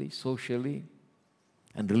 economically, socially,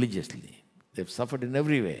 and religiously. They've suffered in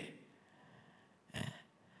every way.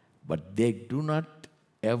 But they do not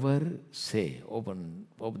ever say, open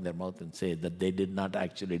their mouth and say that they did not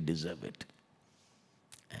actually deserve it.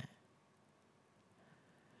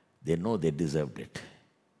 They know they deserved it.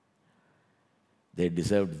 They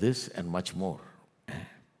deserved this and much more.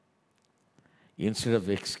 Instead of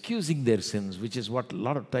excusing their sins, which is what a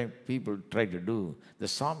lot of time people try to do, the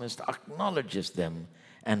psalmist acknowledges them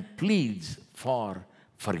and pleads for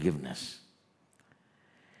forgiveness.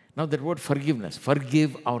 Now that word forgiveness,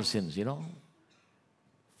 forgive our sins,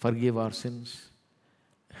 forgive our sins.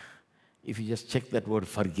 If you just check that word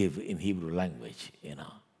forgive in Hebrew language,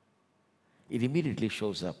 it immediately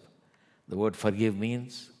shows up. The word forgive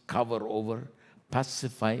means cover over,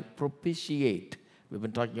 pacify, propitiate. We've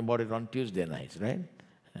been talking about it on Tuesday nights, right?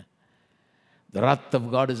 The wrath of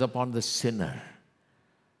God is upon the sinner.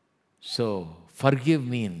 So forgive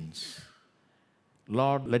means,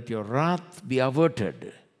 Lord, let your wrath be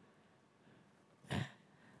averted.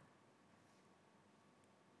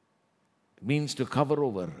 Means to cover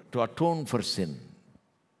over, to atone for sin.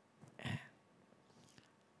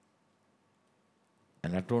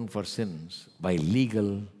 And atone for sins by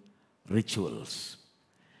legal rituals.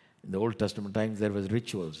 In the Old Testament times, there was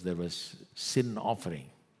rituals. There was sin offering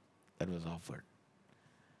that was offered.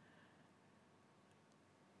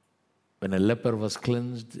 When a leper was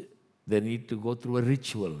cleansed, They need to go through a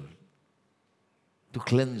ritual to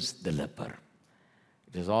cleanse the leper.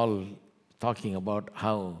 It is all talking about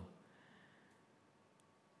how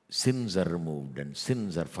sins are removed and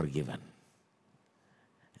sins are forgiven.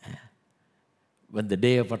 When the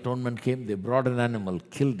Day of Atonement came, they brought an animal,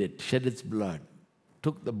 killed it, shed its blood,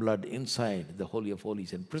 took the blood inside the Holy of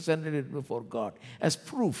Holies and presented it before God as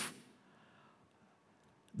proof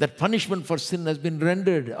that punishment for sin has been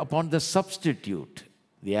rendered upon the substitute,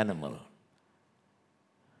 the animal.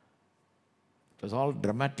 It was all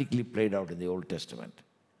dramatically played out in the Old Testament.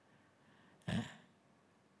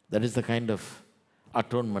 That is the kind of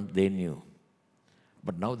atonement they knew.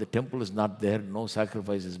 But now the temple is not there, no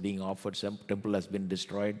sacrifice is being offered, some temple has been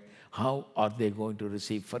destroyed. How are they going to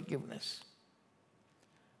receive forgiveness?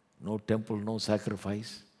 No temple, no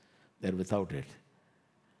sacrifice, they're without it.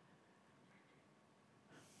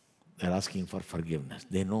 They're asking for forgiveness.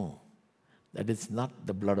 They know that it's not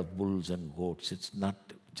the blood of bulls and goats, it's not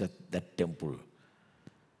just that temple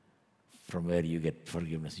from where you get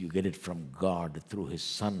forgiveness. You get it from God through His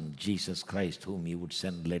Son, Jesus Christ, whom He would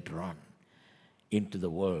send later on into the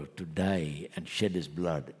world to die and shed His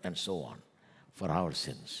blood and so on for our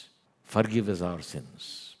sins. Forgive us our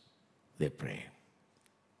sins, they pray.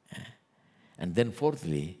 And then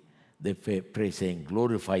fourthly, they pray saying,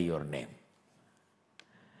 glorify your name.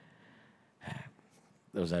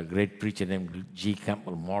 There was a great preacher named G.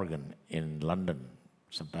 Campbell Morgan in London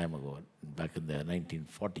some time ago, back in the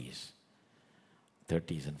 1940s,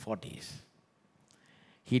 30s and 40s.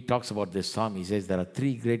 He talks about this psalm. He says there are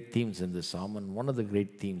three great themes in this psalm, and one of the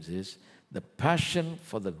great themes is the passion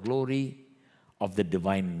for the glory of the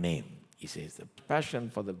divine name. He says the passion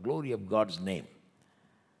for the glory of God's name.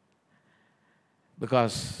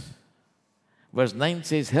 Because verse 9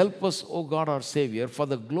 says, help us, O God our Savior, for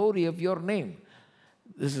the glory of your name.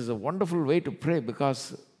 This is a wonderful way to pray,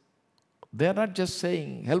 because they're not just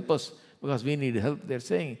saying, help us because we need help. They're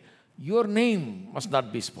saying, your name must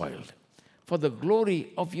not be spoiled. For the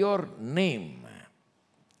glory of your name.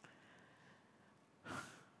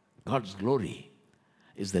 God's glory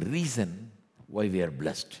is the reason why we are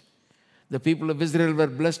blessed. The people of Israel were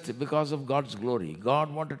blessed because of God's glory.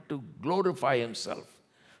 God wanted to glorify Himself,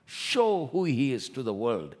 show who He is to the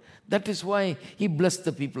world. That is why He blessed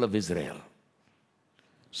the people of Israel,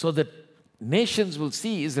 so that nations will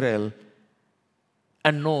see Israel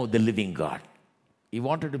and know the living God. He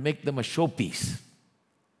wanted to make them a showpiece.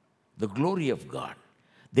 The glory of God.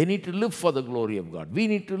 They need to live for the glory of God. We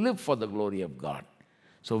need to live for the glory of God.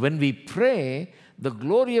 So when we pray, the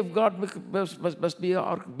glory of God must be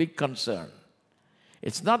our big concern.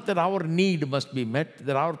 It's not that our need must be met,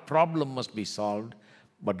 that our problem must be solved,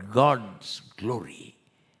 but God's glory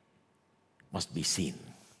must be seen.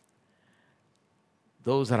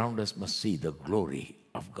 Those around us must see the glory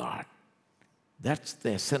of God. That's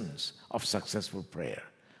the essence of successful prayer.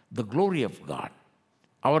 The glory of God.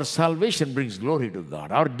 Our salvation brings glory to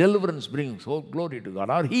God. Our deliverance brings glory to God.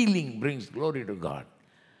 Our healing brings glory to God.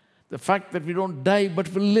 The fact that we don't die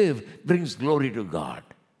but will live brings glory to God.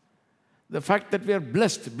 The fact that we are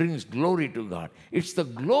blessed brings glory to God. It's the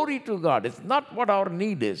glory to God. It's not what our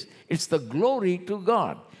need is. It's the glory to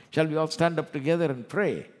God. Shall we all stand up together and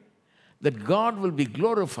pray that God will be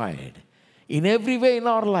glorified in every way in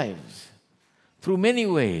our lives, through many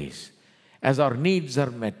ways, as our needs are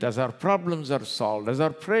met, as our problems are solved, as our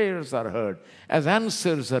prayers are heard, as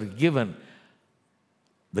answers are given.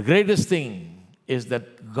 The greatest thing is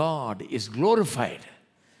that God is glorified.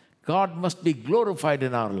 God must be glorified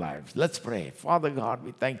in our lives. Let's pray. Father God,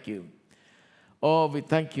 we thank you. Oh, we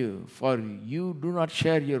thank you for you do not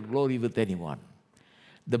share your glory with anyone.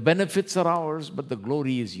 The benefits are ours, but the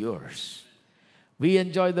glory is yours. We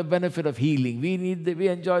enjoy the benefit of healing. We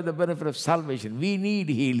enjoy the benefit of salvation. We need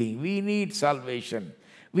healing. We need salvation.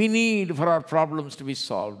 We need for our problems to be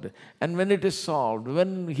solved. And when it is solved,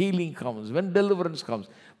 when healing comes, when deliverance comes,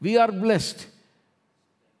 we are blessed.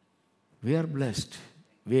 We are blessed.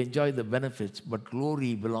 We enjoy the benefits, but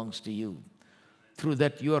glory belongs to you. Through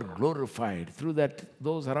that you are glorified. Through that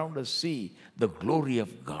those around us see the glory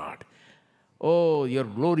of God. Oh, your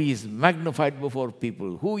glory is magnified before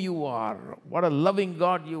people. Who you are, what a loving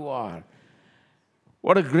God you are.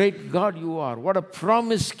 What a great God you are. What a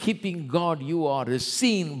promise-keeping God you are is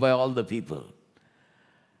seen by all the people.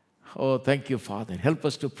 Oh, thank you, Father. Help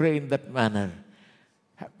us to pray in that manner,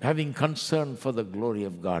 having concern for the glory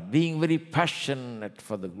of God, being very passionate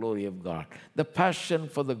for the glory of God, the passion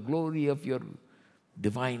for the glory of your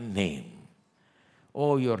divine name.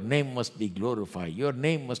 Oh, your name must be glorified. Your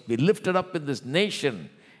name must be lifted up in this nation,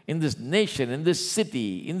 in this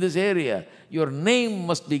city, in this area. Your name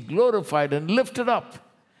must be glorified and lifted up,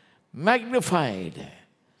 magnified.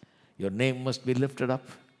 Your name must be lifted up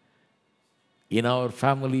in our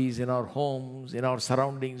families, in our homes, in our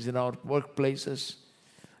surroundings, in our workplaces,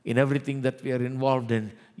 in everything that we are involved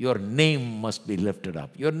in. Your name must be lifted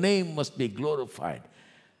up. Your name must be glorified.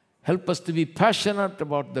 Help us to be passionate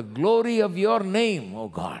about the glory of your name, O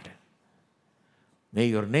God. May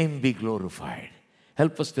your name be glorified.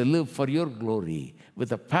 Help us to live for your glory,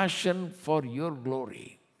 with a passion for your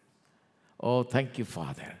glory. Oh, thank you,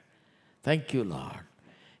 Father. Thank you, Lord.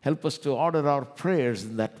 Help us to order our prayers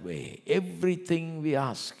in that way. Everything we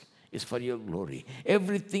ask is for your glory.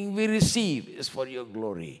 Everything we receive is for your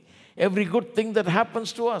glory. Every good thing that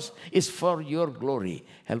happens to us is for your glory.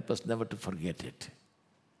 Help us never to forget it.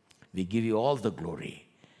 We give you all the glory.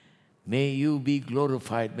 May you be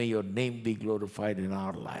glorified. May your name be glorified in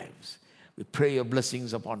our lives. We pray your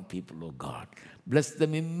blessings upon people, O God. Bless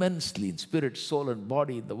them immensely in spirit, soul, and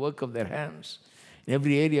body, in the work of their hands, in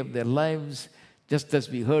every area of their lives. Just as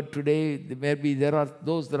we heard today, maybe there are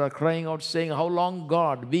those that are crying out saying, how long,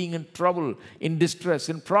 God, being in trouble, in distress,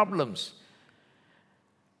 in problems.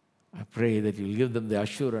 I pray that you'll give them the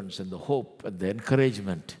assurance and the hope and the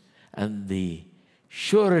encouragement and the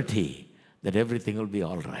surety that everything will be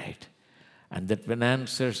all right. And that when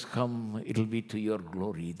answers come, it'll be to your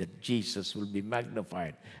glory, that Jesus will be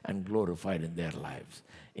magnified and glorified in their lives.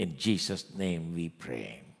 In Jesus' name we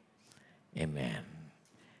pray. Amen.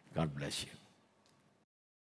 God bless you.